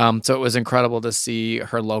 So it was incredible to see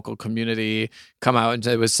her local community come out,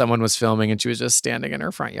 and someone was filming and she was just standing in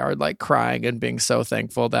her front yard, like crying and being so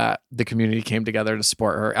thankful that the community came together to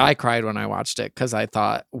support her. I cried when I watched it because I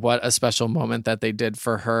thought what a special moment that they did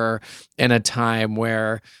for her in a time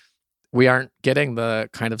where we aren't getting the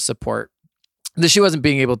kind of support that she wasn't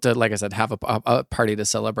being able to, like I said, have a party to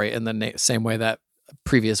celebrate in the same way that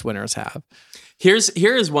previous winners have. Here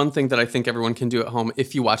is one thing that I think everyone can do at home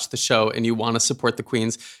if you watch the show and you want to support the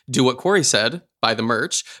queens. Do what Corey said, buy the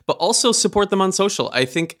merch, but also support them on social. I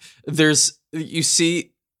think there is a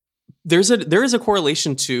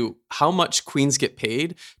correlation to how much queens get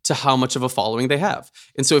paid to how much of a following they have.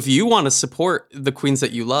 And so if you want to support the queens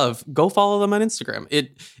that you love, go follow them on Instagram.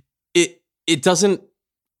 It doesn't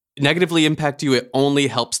negatively impact you. It only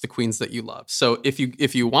helps the queens that you love. So if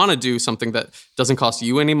you want to do something that doesn't cost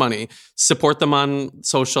you any money, support them on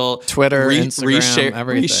social, Twitter, Instagram,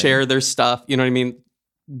 everything. Reshare their stuff. You know what I mean?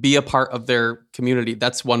 Be a part of their community.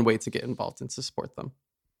 That's one way to get involved and to support them.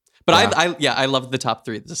 But I loved the top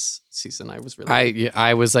three this season. I was really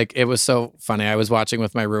I was like, it was so funny. I was watching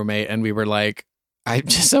with my roommate and we were like, I'm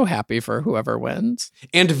just so happy for whoever wins.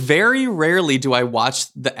 And very rarely do I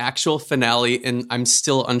watch the actual finale and I'm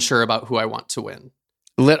still unsure about who I want to win.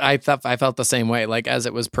 I felt the same way. Like as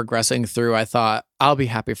it was progressing through, I thought, I'll be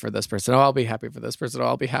happy for this person. Oh, I'll be happy for this person. Oh,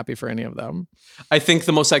 I'll be happy for any of them. I think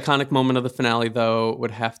the most iconic moment of the finale, though,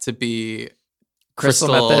 would have to be Crystal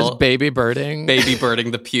Method baby birding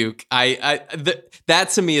the puke. That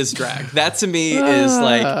to me is drag. That to me is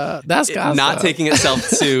like that's not taking itself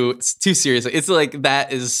too seriously. It's like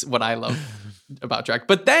that is what I love about drag.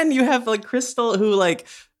 But then you have like Crystal, who like,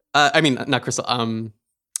 I mean not Crystal,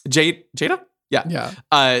 Jada. Yeah.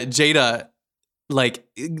 Jada, like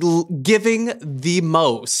giving the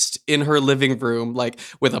most in her living room, like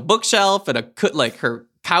with a bookshelf and her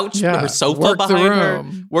couch, her sofa behind her.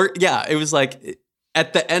 It was like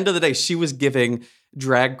at the end of the day, she was giving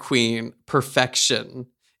drag queen perfection.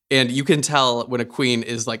 And you can tell when a queen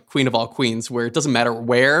is like queen of all queens, where it doesn't matter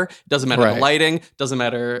where, it doesn't matter the lighting, doesn't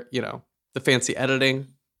matter, the fancy editing.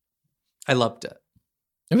 I loved it.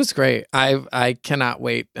 It was great. I cannot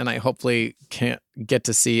wait, and I hopefully can't get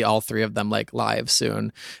to see all three of them like live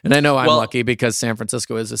soon. And I know I'm lucky because San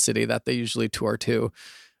Francisco is a city that they usually tour to,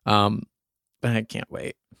 but I can't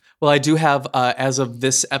wait. Well, I do have, as of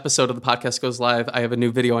this episode of the podcast goes live, I have a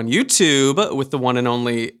new video on YouTube with the one and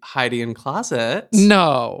only Heidi N Closet.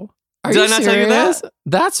 No. Did I not tell you that?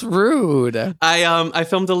 That's rude. I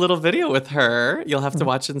filmed a little video with her. You'll have to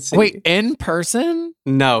watch and see. Wait, in person?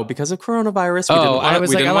 No, because of coronavirus. I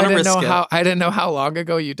didn't know how long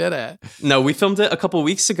ago you did it. No, we filmed it a couple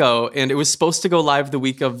weeks ago, and it was supposed to go live the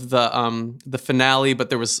week of the finale, but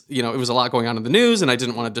there was, it was a lot going on in the news, and I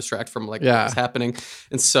didn't want to distract from what was happening.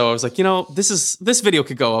 And so I was like, this video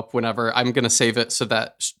could go up whenever. I'm going to save it so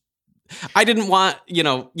that I didn't want, you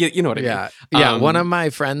know what I mean. Yeah. One of my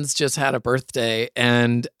friends just had a birthday,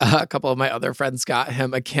 and a couple of my other friends got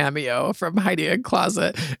him a cameo from Heidi N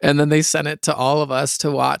Closet, and then they sent it to all of us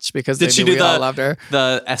to watch because they knew we all loved her.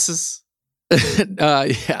 The S's?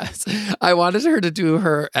 Yes. I wanted her to do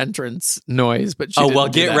her entrance noise, but she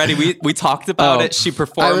didn't get ready. We talked about it. She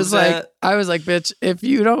performed I was like, bitch, if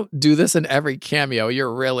you don't do this in every cameo,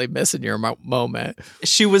 you're really missing your moment.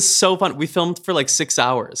 She was so fun. We filmed for like 6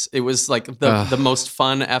 hours. It was like the most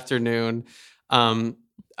fun afternoon.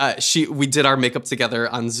 We did our makeup together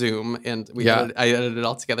on Zoom, and I edited it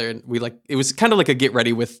all together, and it was kind of like a get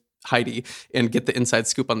ready with Heidi and get the inside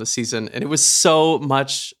scoop on the season, and it was so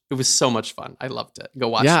much fun. I loved it. Go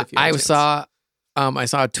watch it if you have a chance. I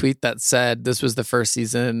saw a tweet that said this was the first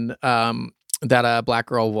season that a Black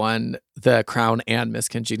girl won the crown and Miss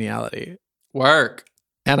Congeniality. Work.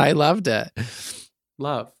 And I loved it.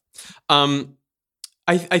 Love.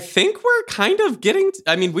 I think we're kind of getting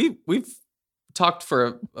we've talked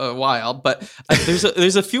for a while, but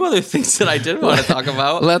there's a few other things that I did want to talk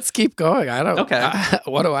about. Let's keep going. Okay.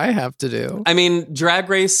 What do I have to do? I mean, Drag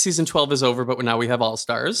Race season 12 is over, but now we have All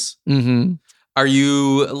Stars. Mm-hmm. Are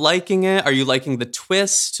you liking it? Are you liking the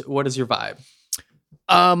twist? What is your vibe?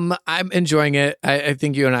 I'm enjoying it. I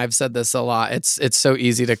think you and I have said this a lot. It's so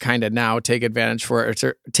easy to kind of now take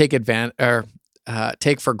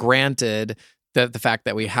for granted the fact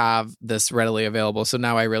that we have this readily available. So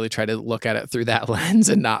now I really try to look at it through that lens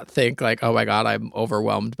and not think like, oh my God, I'm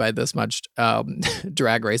overwhelmed by this much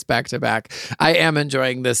Drag Race back to back. I am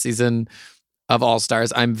enjoying this season of All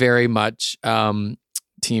Stars. I'm very much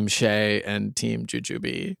Team Shea and Team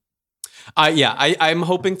Jujubee. I'm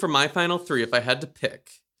hoping for my final three. If I had to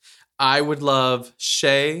pick, I would love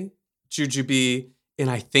Shea, Jujubee, and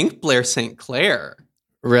I think Blair St. Clair.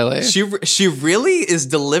 Really? She really is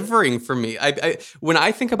delivering for me. I when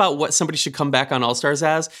I think about what somebody should come back on All Stars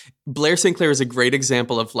as, Blair St. Clair is a great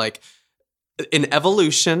example of like an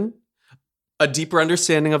evolution, a deeper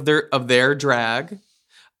understanding of their drag,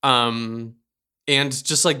 and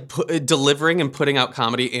just like delivering and putting out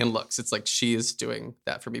comedy and looks. It's like she is doing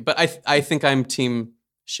that for me. But I think I'm Team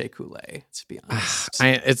Shea Coulee, to be honest.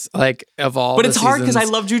 It's like of all, but it's hard because I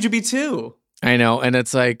love Jujubee too. I know, and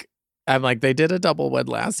it's like. I'm like, they did a double win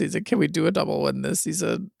last season. Can we do a double win this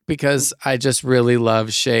season? Because I just really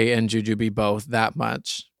love Shea and Jujubee both that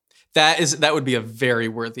much. That would be a very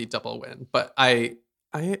worthy double win. But I'm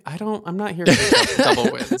not here for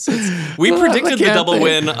double wins. We predicted the double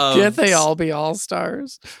win of. Can't they all be All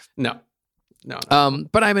Stars? No.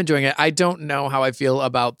 But I'm enjoying it. I don't know how I feel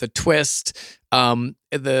about the twist.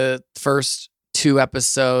 The first 2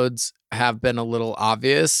 episodes have been a little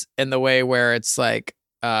obvious in the way where it's like,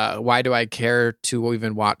 why do I care to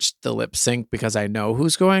even watch the lip sync because I know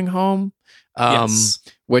who's going home? Yes.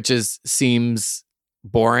 Which seems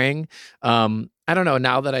boring. I don't know.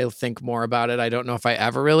 Now that I think more about it, I don't know if I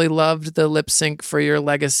ever really loved the lip sync for your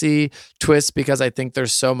legacy twist, because I think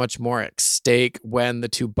there's so much more at stake when the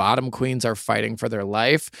two bottom queens are fighting for their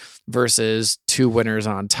life versus two winners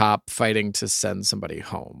on top fighting to send somebody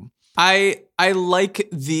home. I like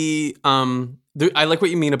I like what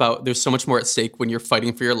you mean about there's so much more at stake when you're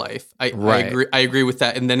fighting for your life. I agree with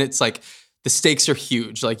that. And then it's like the stakes are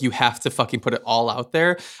huge. Like you have to fucking put it all out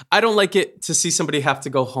there. I don't like it to see somebody have to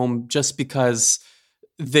go home just because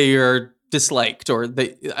they're disliked or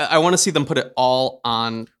I want to see them put it all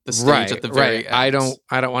on the stage at the very end. I don't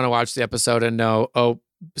want to watch the episode and know, oh,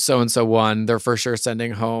 so-and-so won. They're for sure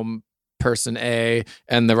sending home person A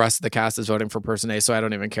and the rest of the cast is voting for person A. So I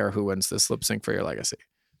don't even care who wins this lip sync for your legacy.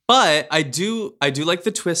 But I do like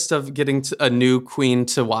the twist of getting a new queen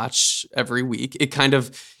to watch every week. It kind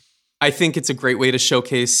of, I think it's a great way to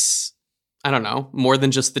showcase, I don't know, more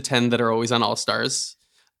than just the 10 that are always on All Stars.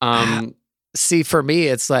 See, for me,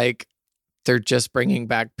 it's like they're just bringing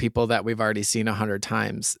back people that we've already seen 100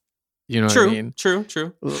 times. You know what I mean? True.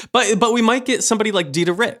 But we might get somebody like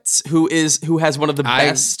Dita Ritz, who has one of the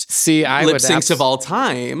best lip syncs of all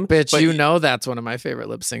time. Bitch, you know that's one of my favorite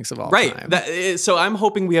lip syncs of all time. Right. So I'm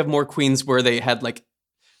hoping we have more queens where they had like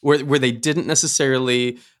where they didn't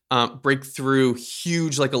necessarily break through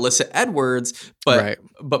huge like Alyssa Edwards,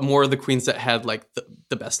 but more of the queens that had like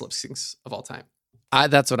the best lip syncs of all time.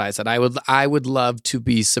 That's what I said. I would love to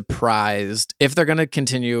be surprised if they're going to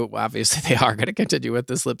continue. Obviously, they are going to continue with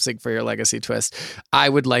this lip sync for your legacy twist. I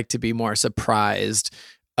would like to be more surprised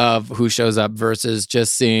of who shows up versus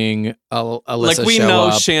just seeing Alyssa show up. Like we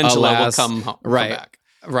know Shangela will come back.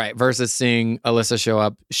 Right. Versus seeing Alyssa show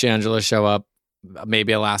up, Shangela show up,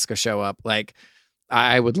 maybe Alaska show up. Like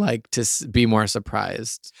I would like to be more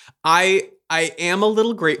surprised. I am a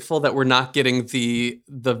little grateful that we're not getting the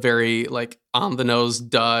very like on the nose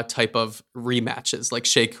duh type of rematches like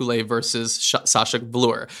Shea Coulee versus Sasha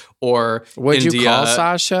Velour or would India. You call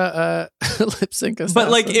Sasha a lip sync assassin?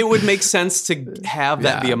 But like it would make sense to have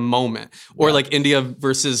that be a moment or like India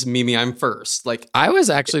versus Mimi I'm First. Like I was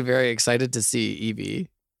actually very excited to see Evie.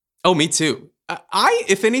 Oh, me too.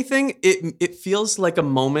 If anything, it feels like a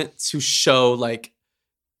moment to show like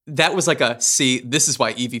that was like this is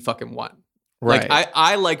why Evie fucking won. Right. Like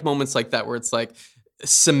I like moments like that where it's like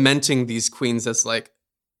cementing these queens as like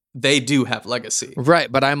they do have legacy.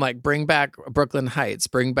 Right. But I'm like, bring back Brooklyn Heights,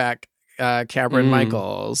 bring back Cameron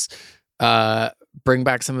Michaels, bring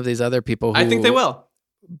back some of these other people who I think they will.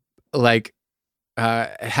 Like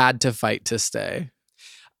had to fight to stay.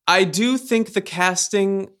 I do think the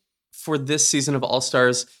casting for this season of All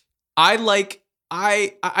Stars, I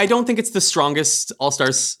don't think it's the strongest All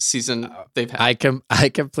Stars season they've had. I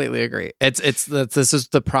completely agree. This is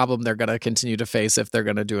the problem they're going to continue to face if they're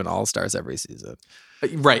going to do an All Stars every season.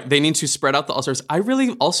 Right. They need to spread out the All Stars. I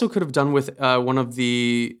really also could have done with one of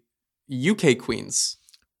the UK queens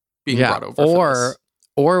being brought over.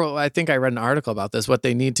 Or I think I read an article about this. What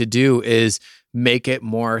they need to do is make it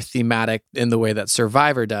more thematic in the way that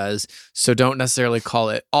Survivor does. So don't necessarily call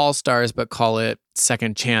it All Stars, but call it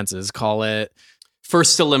Second Chances. Call it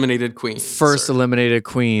First Eliminated Queens.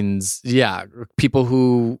 Yeah. People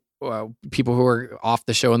who are off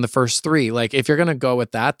the show in the first 3. Like if you're going to go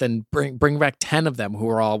with that, then bring back 10 of them who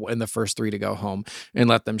are all in the first 3 to go home and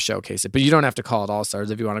let them showcase it. But you don't have to call it All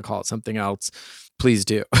Stars. If you want to call it something else, please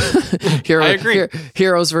do. I agree.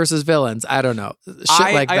 Heroes versus villains. I don't know.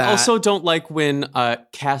 Shit I also don't like when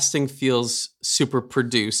casting feels super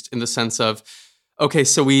produced in the sense of, okay,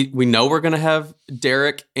 so we know we're going to have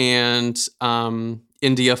Derek and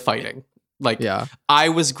India fighting. Like, I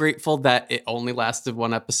was grateful that it only lasted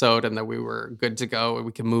 1 episode and that we were good to go and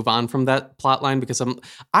we can move on from that plot line because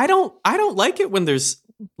I don't like it when there's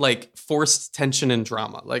like forced tension and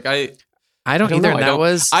drama. Like I don't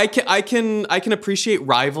either. I can appreciate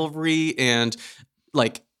rivalry and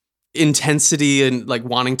like intensity and like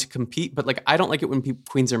wanting to compete, but like I don't like it when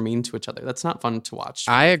queens are mean to each other. That's not fun to watch.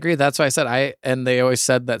 I agree. That's why I said and they always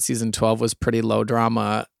said that season 12 was pretty low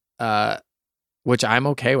drama, which I'm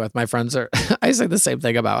okay with. My friends are I say the same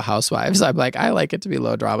thing about Housewives. I'm like, I like it to be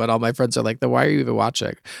low drama, and all my friends are like, then why are you even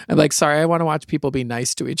watching? I'm like, sorry, I want to watch people be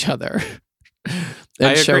nice to each other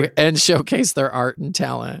and showcase their art and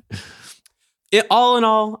talent. All in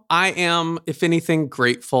all, I am, if anything,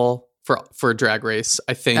 grateful for Drag Race.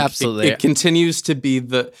 I think absolutely it continues to be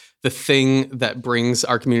the thing that brings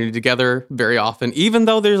our community together very often, even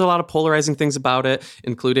though there's a lot of polarizing things about it,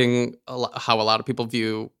 including how a lot of people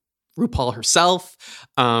view RuPaul herself.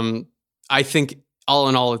 I think all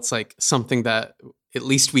in all, it's like something that at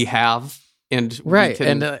least we have, and right.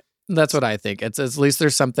 And that's what I think. It's at least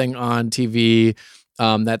there's something on TV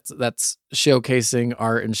that's showcasing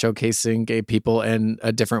art and showcasing gay people in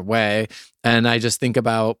a different way. And I just think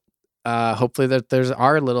about hopefully that there's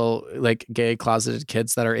our little like gay closeted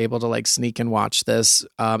kids that are able to like sneak and watch this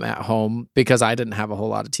at home, because I didn't have a whole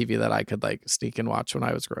lot of TV that I could like sneak and watch when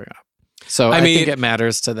I was growing up. So I think it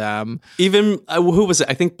matters to them. Even who was it?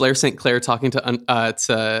 I think Blair St. Clair talking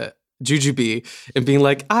to Jujubee and being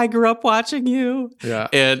like, "I grew up watching you." Yeah,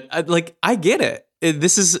 and I get it.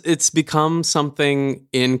 It's become something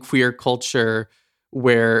in queer culture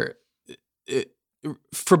where,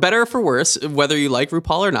 for better or for worse, whether you like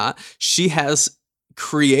RuPaul or not, she has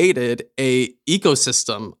created a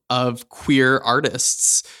ecosystem of queer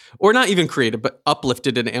artists, or not even created, but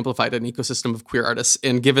uplifted and amplified an ecosystem of queer artists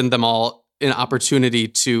and given them all an opportunity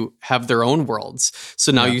to have their own worlds.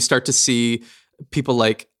 So now you start to see people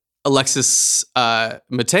like Alexis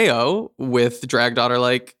Mateo with drag daughter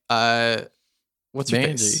like what's her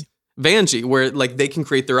face? Vanjie, where like they can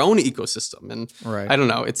create their own ecosystem. And I don't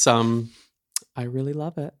know, it's I really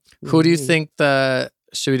love it. Who do you think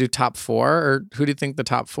should we do top 4, or who do you think the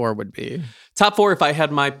top 4 would be? Top 4, if I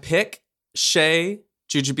had my pick, Shea,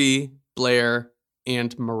 Jujubee, Blair,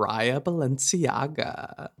 and Mariah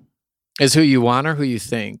Balenciaga. Is who you want or who you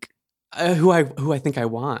think? Who I think I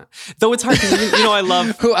want. Though it's hard because I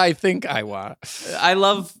love who I think I want. I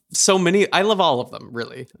love so many. I love all of them,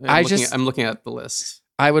 really. I'm looking at the list.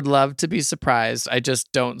 I would love to be surprised. I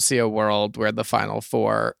just don't see a world where the final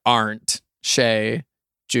 4 aren't Shea,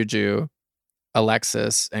 Juju,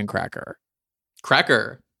 Alexis, and Cracker.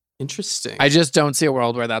 Interesting. I just don't see a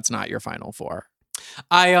world where that's not your final 4.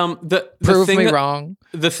 Prove me wrong.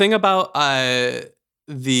 The thing about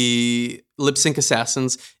the lip sync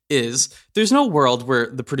assassins is there's no world where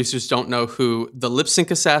the producers don't know who the lip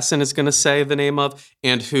sync assassin is going to say the name of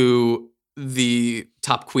and who the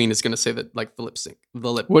top queen is going to say that, like, the lip sync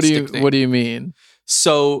name. What do you mean?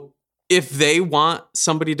 So if they want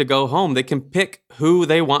somebody to go home, they can pick who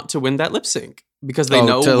they want to win that lip sync because they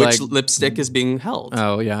know which lipstick is being held.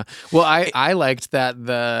 Oh yeah. Well, I liked that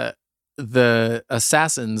the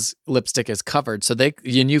assassin's lipstick is covered, so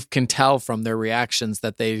you can tell from their reactions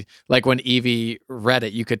that they, like, when Evie read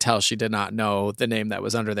it, you could tell she did not know the name that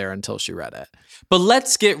was under there until she read it. But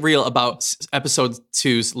let's get real about episode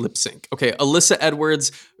 2's lip sync. Okay, Alyssa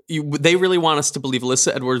Edwards. They really want us to believe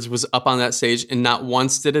Alyssa Edwards was up on that stage and not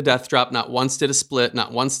once did a death drop, not once did a split,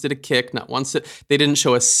 not once did a kick, they didn't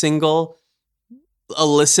show a single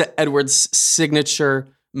Alyssa Edwards signature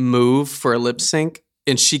move for a lip sync.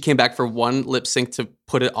 And she came back for one lip sync to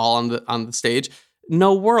put it all on the stage.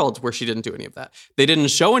 No world where she didn't do any of that. They didn't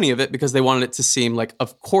show any of it because they wanted it to seem like,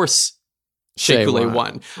 of course, Shea Coulee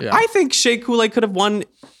won. Yeah. I think Shea Coulee could have won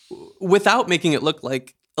without making it look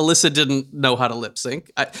like Alyssa didn't know how to lip sync.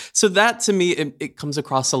 So that, to me, it comes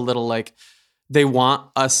across a little like they want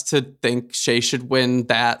us to think Shea should win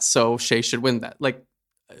that, so Shea should win that. Like,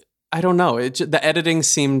 I don't know. The editing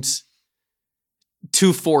seemed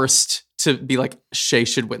too forced to be like, Shea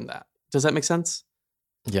should win that. Does that make sense?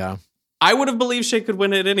 Yeah. I would have believed Shea could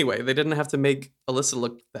win it anyway. They didn't have to make Alyssa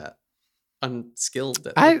look that unskilled.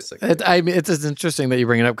 It's interesting that you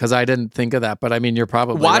bring it up because I didn't think of that, but I mean, you're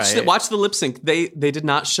probably right. Watch the lip sync. They did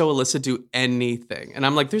not show Alyssa do anything, and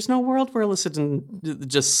I'm like, there's no world where Alyssa didn't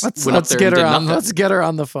just let's get her on. Let's get her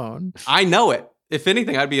on the phone. I know it. If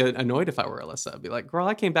anything, I'd be annoyed if I were Alyssa. I'd be like, girl,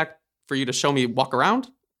 I came back for you to show me walk around.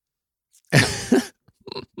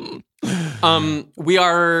 We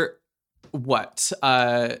are what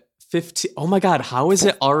 15. Oh my God, how is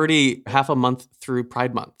it already half a month through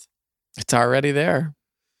Pride Month? It's already there.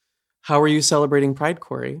 How are you celebrating Pride,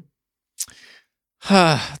 Corey?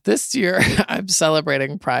 This year, I'm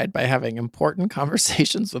celebrating Pride by having important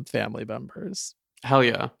conversations with family members. Hell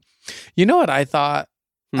yeah. You know what I thought?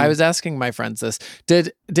 I was asking my friends this.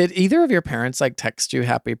 Did either of your parents like text you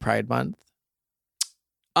Happy Pride Month?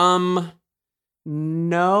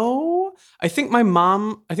 No. I think my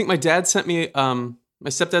dad sent me, my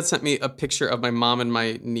stepdad sent me a picture of my mom and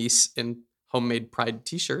my niece in homemade Pride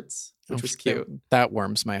t-shirts, which was cute. That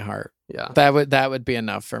warms my heart. Yeah. That would be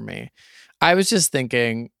enough for me. I was just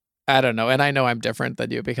thinking, I don't know. And I know I'm different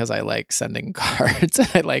than you because I like sending cards.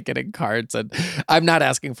 I like getting cards, and I'm not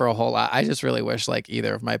asking for a whole lot. I just really wish like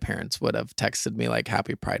either of my parents would have texted me like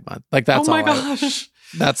Happy Pride Month. Like that's oh my gosh.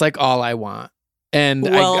 That's like all I want. And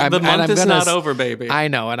the month is not over, baby. I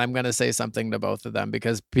know, and I'm going to say something to both of them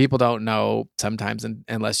because people don't know sometimes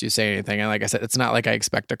unless you say anything. And like I said, it's not like I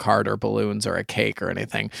expect a card or balloons or a cake or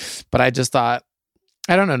anything. But I just thought,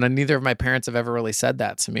 I don't know, neither of my parents have ever really said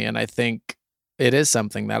that to me. And I think it is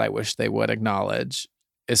something that I wish they would acknowledge,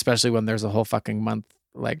 especially when there's a whole fucking month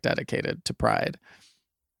like dedicated to Pride.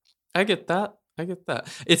 I get that. I get that.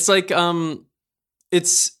 It's like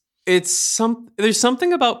it's there's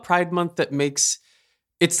something about Pride Month that makes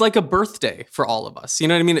it's like a birthday for all of us. You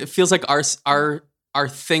know what I mean? It feels like our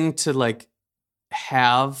thing to like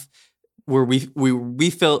have where we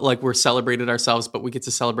feel like we're celebrated ourselves, but we get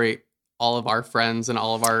to celebrate all of our friends and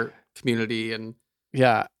all of our community. And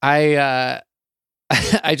Yeah, I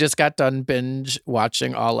just got done binge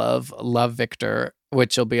watching all of Love, Victor,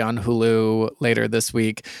 which will be on Hulu later this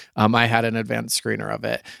week. I had an advanced screener of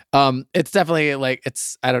it. It's definitely like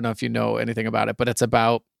I don't know if you know anything about it, but it's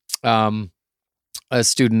about a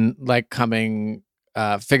student like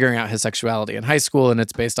figuring out his sexuality in high school, and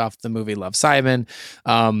it's based off the movie Love, Simon.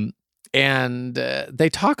 And they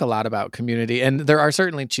talk a lot about community, and there are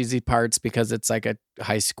certainly cheesy parts because it's like a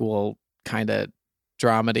high school kind of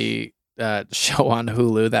dramedy show on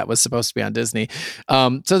Hulu that was supposed to be on Disney.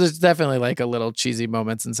 So there's definitely like a little cheesy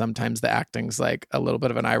moments, and sometimes the acting's like a little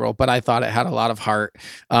bit of an eye roll, but I thought it had a lot of heart.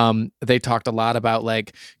 They talked a lot about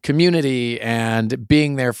like community and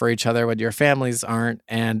being there for each other when your families aren't,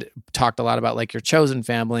 and talked a lot about like your chosen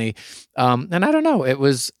family. And I don't know, it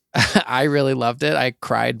was, I really loved it. I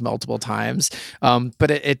cried multiple times.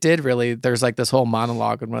 But it did really, there's like this whole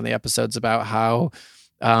monologue in one of the episodes about how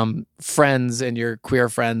friends and your queer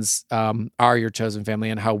friends are your chosen family,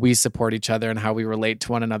 and how we support each other and how we relate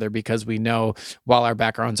to one another, because we know while our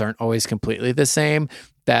backgrounds aren't always completely the same,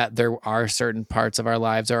 that there are certain parts of our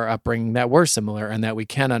lives or our upbringing that were similar and that we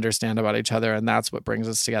can understand about each other. And that's what brings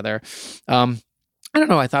us together. I don't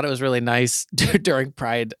know. I thought it was really nice during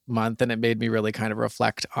Pride Month, and it made me really kind of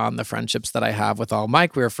reflect on the friendships that I have with all my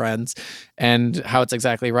queer friends, and how it's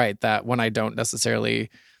exactly right that when I don't necessarily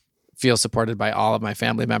feel supported by all of my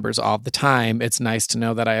family members all the time, it's nice to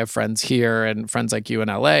know that I have friends here and friends like you in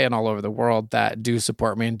LA and all over the world that do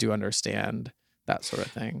support me and do understand that sort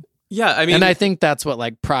of thing. Yeah, I mean, and I think that's what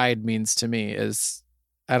like pride means to me is,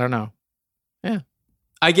 I don't know. Yeah.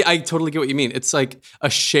 I totally get what you mean. It's like a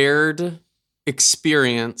shared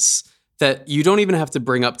experience that you don't even have to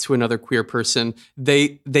bring up to another queer person.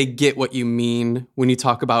 They get what you mean when you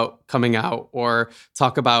talk about coming out, or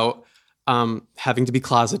talk about having to be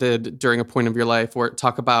closeted during a point of your life, or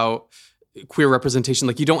talk about queer representation.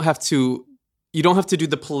 Like you don't have to do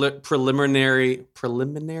the preliminary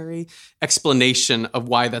explanation of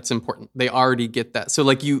why that's important. They already get that. So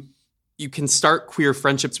like you can start queer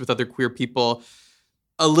friendships with other queer people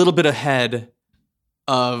a little bit ahead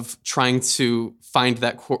of trying to find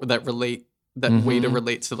that way to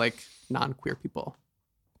relate to like non-queer people.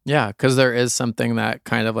 Yeah, because there is something that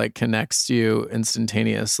kind of like connects you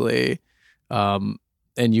instantaneously. And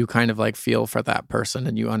you kind of like feel for that person,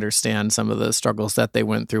 and you understand some of the struggles that they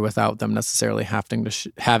went through without them necessarily having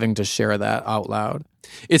to share that out loud.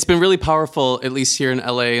 It's been really powerful, at least here in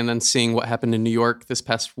LA, and then seeing what happened in New York this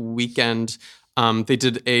past weekend. They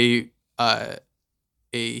did a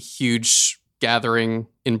huge gathering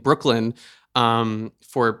in Brooklyn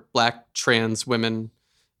for Black trans women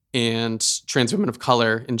and trans women of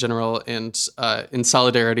color in general, and in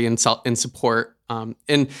solidarity and in support.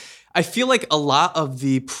 And I feel like a lot of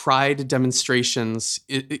the Pride demonstrations,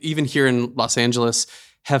 even here in Los Angeles,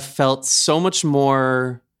 have felt so much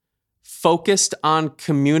more focused on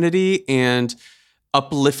community and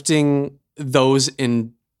uplifting those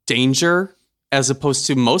in danger, as opposed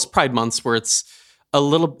to most Pride months where it's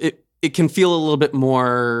it can feel a little bit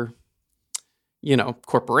more,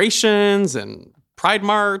 corporations and Pride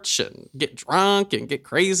March and get drunk and get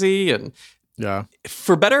crazy. And yeah,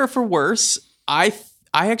 for better or for worse,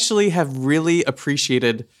 I actually have really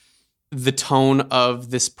appreciated the tone of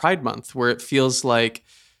this Pride Month, where it feels like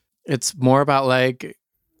it's more about like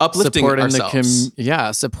uplifting ourselves.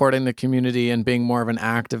 Supporting the community and being more of an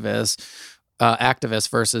activist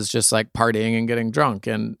versus just like partying and getting drunk.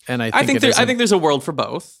 And I think there's a world for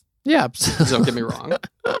both. Yeah, don't get me wrong,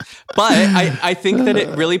 but I think that it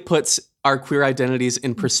really puts our queer identities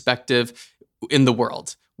in perspective in the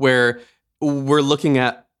world, where we're looking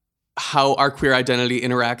at how our queer identity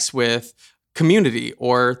interacts with community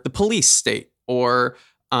or the police state or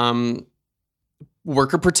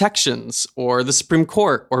worker protections or the Supreme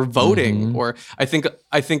Court or voting. Or I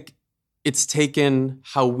think it's taken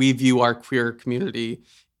how we view our queer community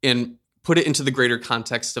and put it into the greater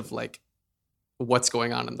context of like what's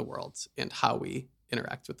going on in the world and how we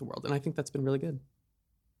interact with the world. And I think that's been really good.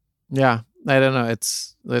 Yeah, I don't know.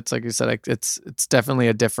 It's like you said, it's definitely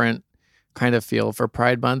a different kind of feel for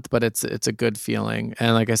Pride Month, but it's a good feeling.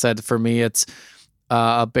 And like I said, for me, it's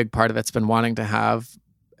a big part of it's been wanting to have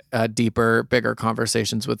deeper, bigger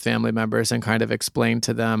conversations with family members and kind of explain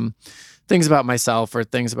to them things about myself or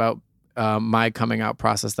things about my coming out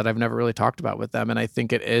process that I've never really talked about with them. And I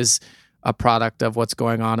think it is a product of what's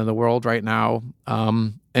going on in the world right now,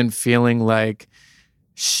 and feeling like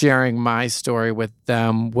sharing my story with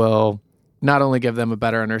them will not only give them a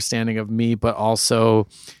better understanding of me, but also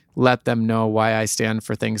let them know why I stand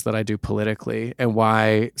for things that I do politically and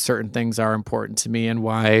why certain things are important to me and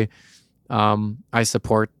why I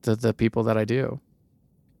support the people that I do.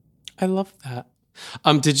 I love that.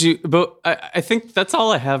 But I think that's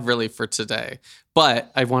all I have really for today.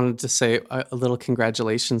 But I wanted to say a little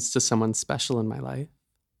congratulations to someone special in my life.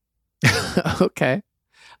 Okay.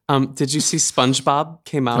 Did you see SpongeBob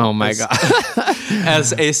came out? Oh my God.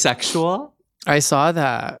 as asexual? I saw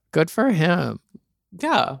that. Good for him.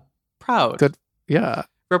 Yeah. Proud. Good. Yeah.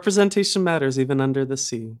 Representation matters even under the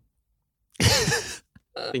sea.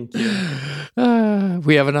 Thank you.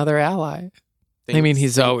 We have another ally. Thanks, I mean,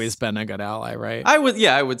 he's thanks. always been a good ally, right? I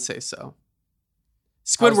would say so.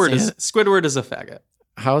 Squidward is a faggot.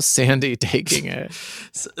 How's Sandy taking it?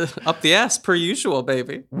 Up the ass per usual,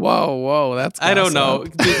 baby. Whoa, that's I don't know.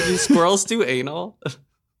 gossip. Do squirrels do anal?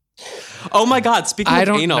 Oh my God! Speaking I of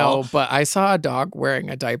don't anal, know, but I saw a dog wearing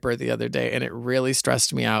a diaper the other day, and it really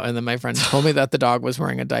stressed me out. And then my friend told me that the dog was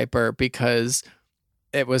wearing a diaper because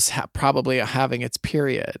it was probably having its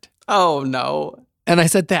period. oh no, And I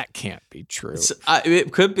said that can't be true.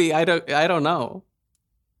 it could be. I don't know.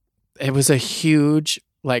 It was a huge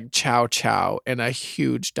like chow chow in a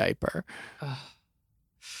huge diaper.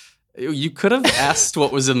 You could have asked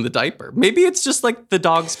what was in the diaper. Maybe it's just like the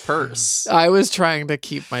dog's purse. I was trying to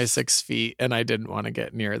keep my 6 feet, and I didn't want to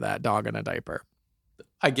get near that dog in a diaper.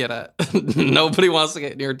 I get it. Nobody wants to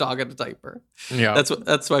get near a dog in a diaper. Yeah,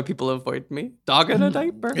 That's why people avoid me. Dog in a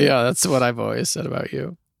diaper. yeah, that's what I've always said about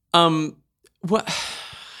you. What?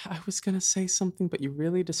 I was gonna say something, but you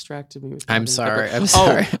really distracted me with. I'm Dog in a sorry. Diaper. I'm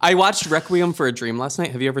sorry. Oh, I watched Requiem for a Dream last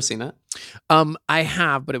night. Have you ever seen it? I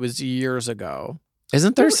have, but it was years ago.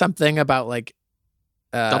 Isn't there something about like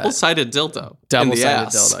Double-sided dildo. in the double-sided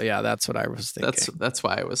ass. dildo? Yeah, that's what I was thinking. That's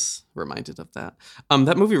why I was reminded of that.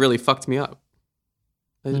 That movie really fucked me up.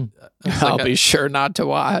 I'll be sure not to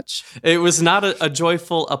watch. It was not a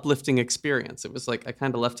joyful, uplifting experience. It was like I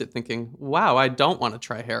kind of left it thinking, "Wow, I don't want to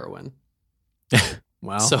try heroin."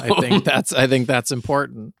 Well, So- I think that's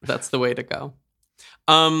important. That's the way to go.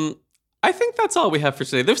 I think that's all we have for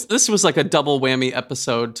today. This was like a double whammy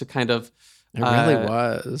episode to kind of It really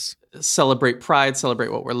was. celebrate Pride,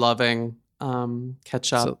 celebrate what we're loving,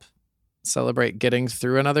 catch up. Celebrate getting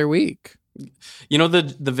through another week. You know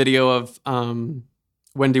the video of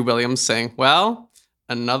Wendy Williams saying, "Well,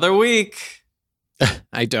 another week."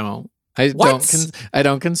 I don't. I What? I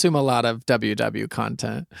don't consume a lot of WW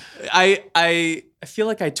content. I feel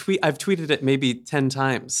like I've tweeted it maybe 10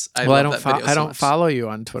 times. I love that video I so don't much. follow you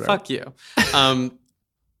on Twitter. Fuck you.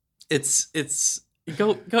 It's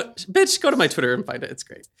go bitch, go to my Twitter and find it. It's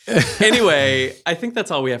great. Anyway, I think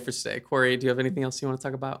that's all we have for today. Corey, do you have anything else you want to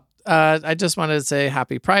talk about? I just wanted to say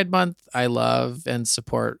happy Pride Month. I love and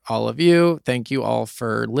support all of you. Thank you all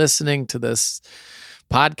for listening to this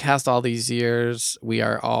podcast all these years. We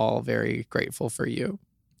are all very grateful for you.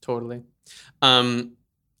 Totally.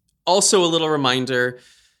 Also, a little reminder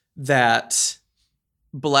that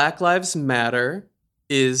Black Lives Matter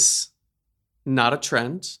is not a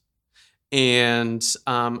trend. And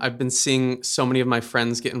I've been seeing so many of my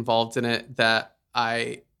friends get involved in it that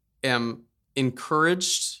I am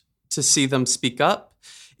encouraged to see them speak up.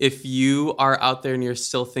 If you are out there and you're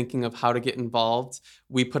still thinking of how to get involved,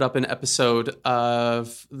 we put up an episode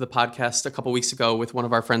of the podcast a couple weeks ago with one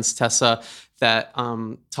of our friends, Tessa, that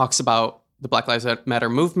talks about the Black Lives Matter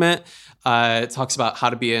movement. It talks about how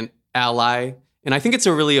to be an ally. And I think it's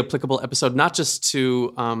a really applicable episode, not just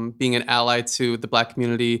to being an ally to the Black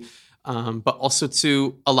community, but also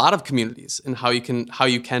to a lot of communities, and how you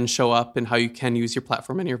can show up and how you can use your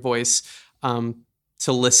platform and your voice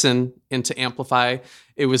to listen and to amplify.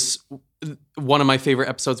 It was one of my favorite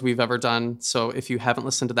episodes we've ever done. So if you haven't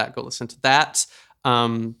listened to that, go listen to that.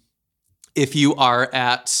 If you are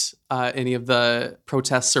at any of the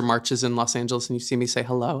protests or marches in Los Angeles and you see me, say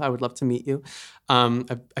hello. I would love to meet you.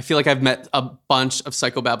 I feel like I've met a bunch of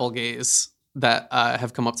psychobabble gays that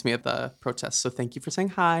have come up to me at the protests. So thank you for saying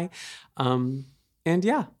hi. And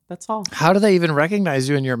yeah, that's all. How do they even recognize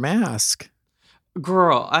you in your mask?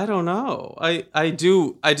 Girl, I don't know. I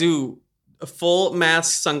do a full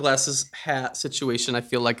mask, sunglasses, hat situation. I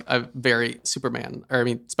feel like I'm very Spider-Man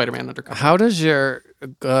undercover. How does your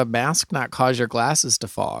mask not cause your glasses to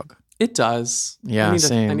fog? It does. Yeah,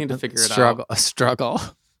 same. I need to figure it out. A out. struggle.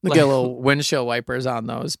 Get little windshield wipers on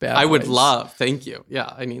those bad I would boys. love. Thank you.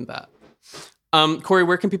 Yeah, I need that. Corey,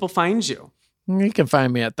 where can people find you? You can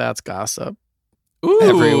find me at That's Gossip. Ooh.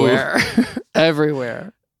 Everywhere.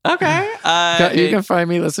 Everywhere. Okay. You can find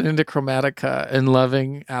me listening to Chromatica and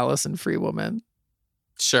loving Alice and Free Woman.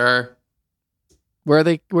 Sure. Where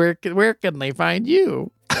can they find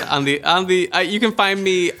you? You can find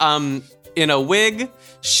me in a wig,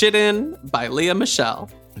 Shit In by Leah Michelle.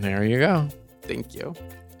 There you go. Thank you.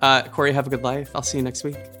 Corey, have a good life. I'll see you next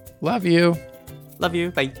week. Love you. Love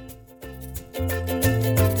you. Bye.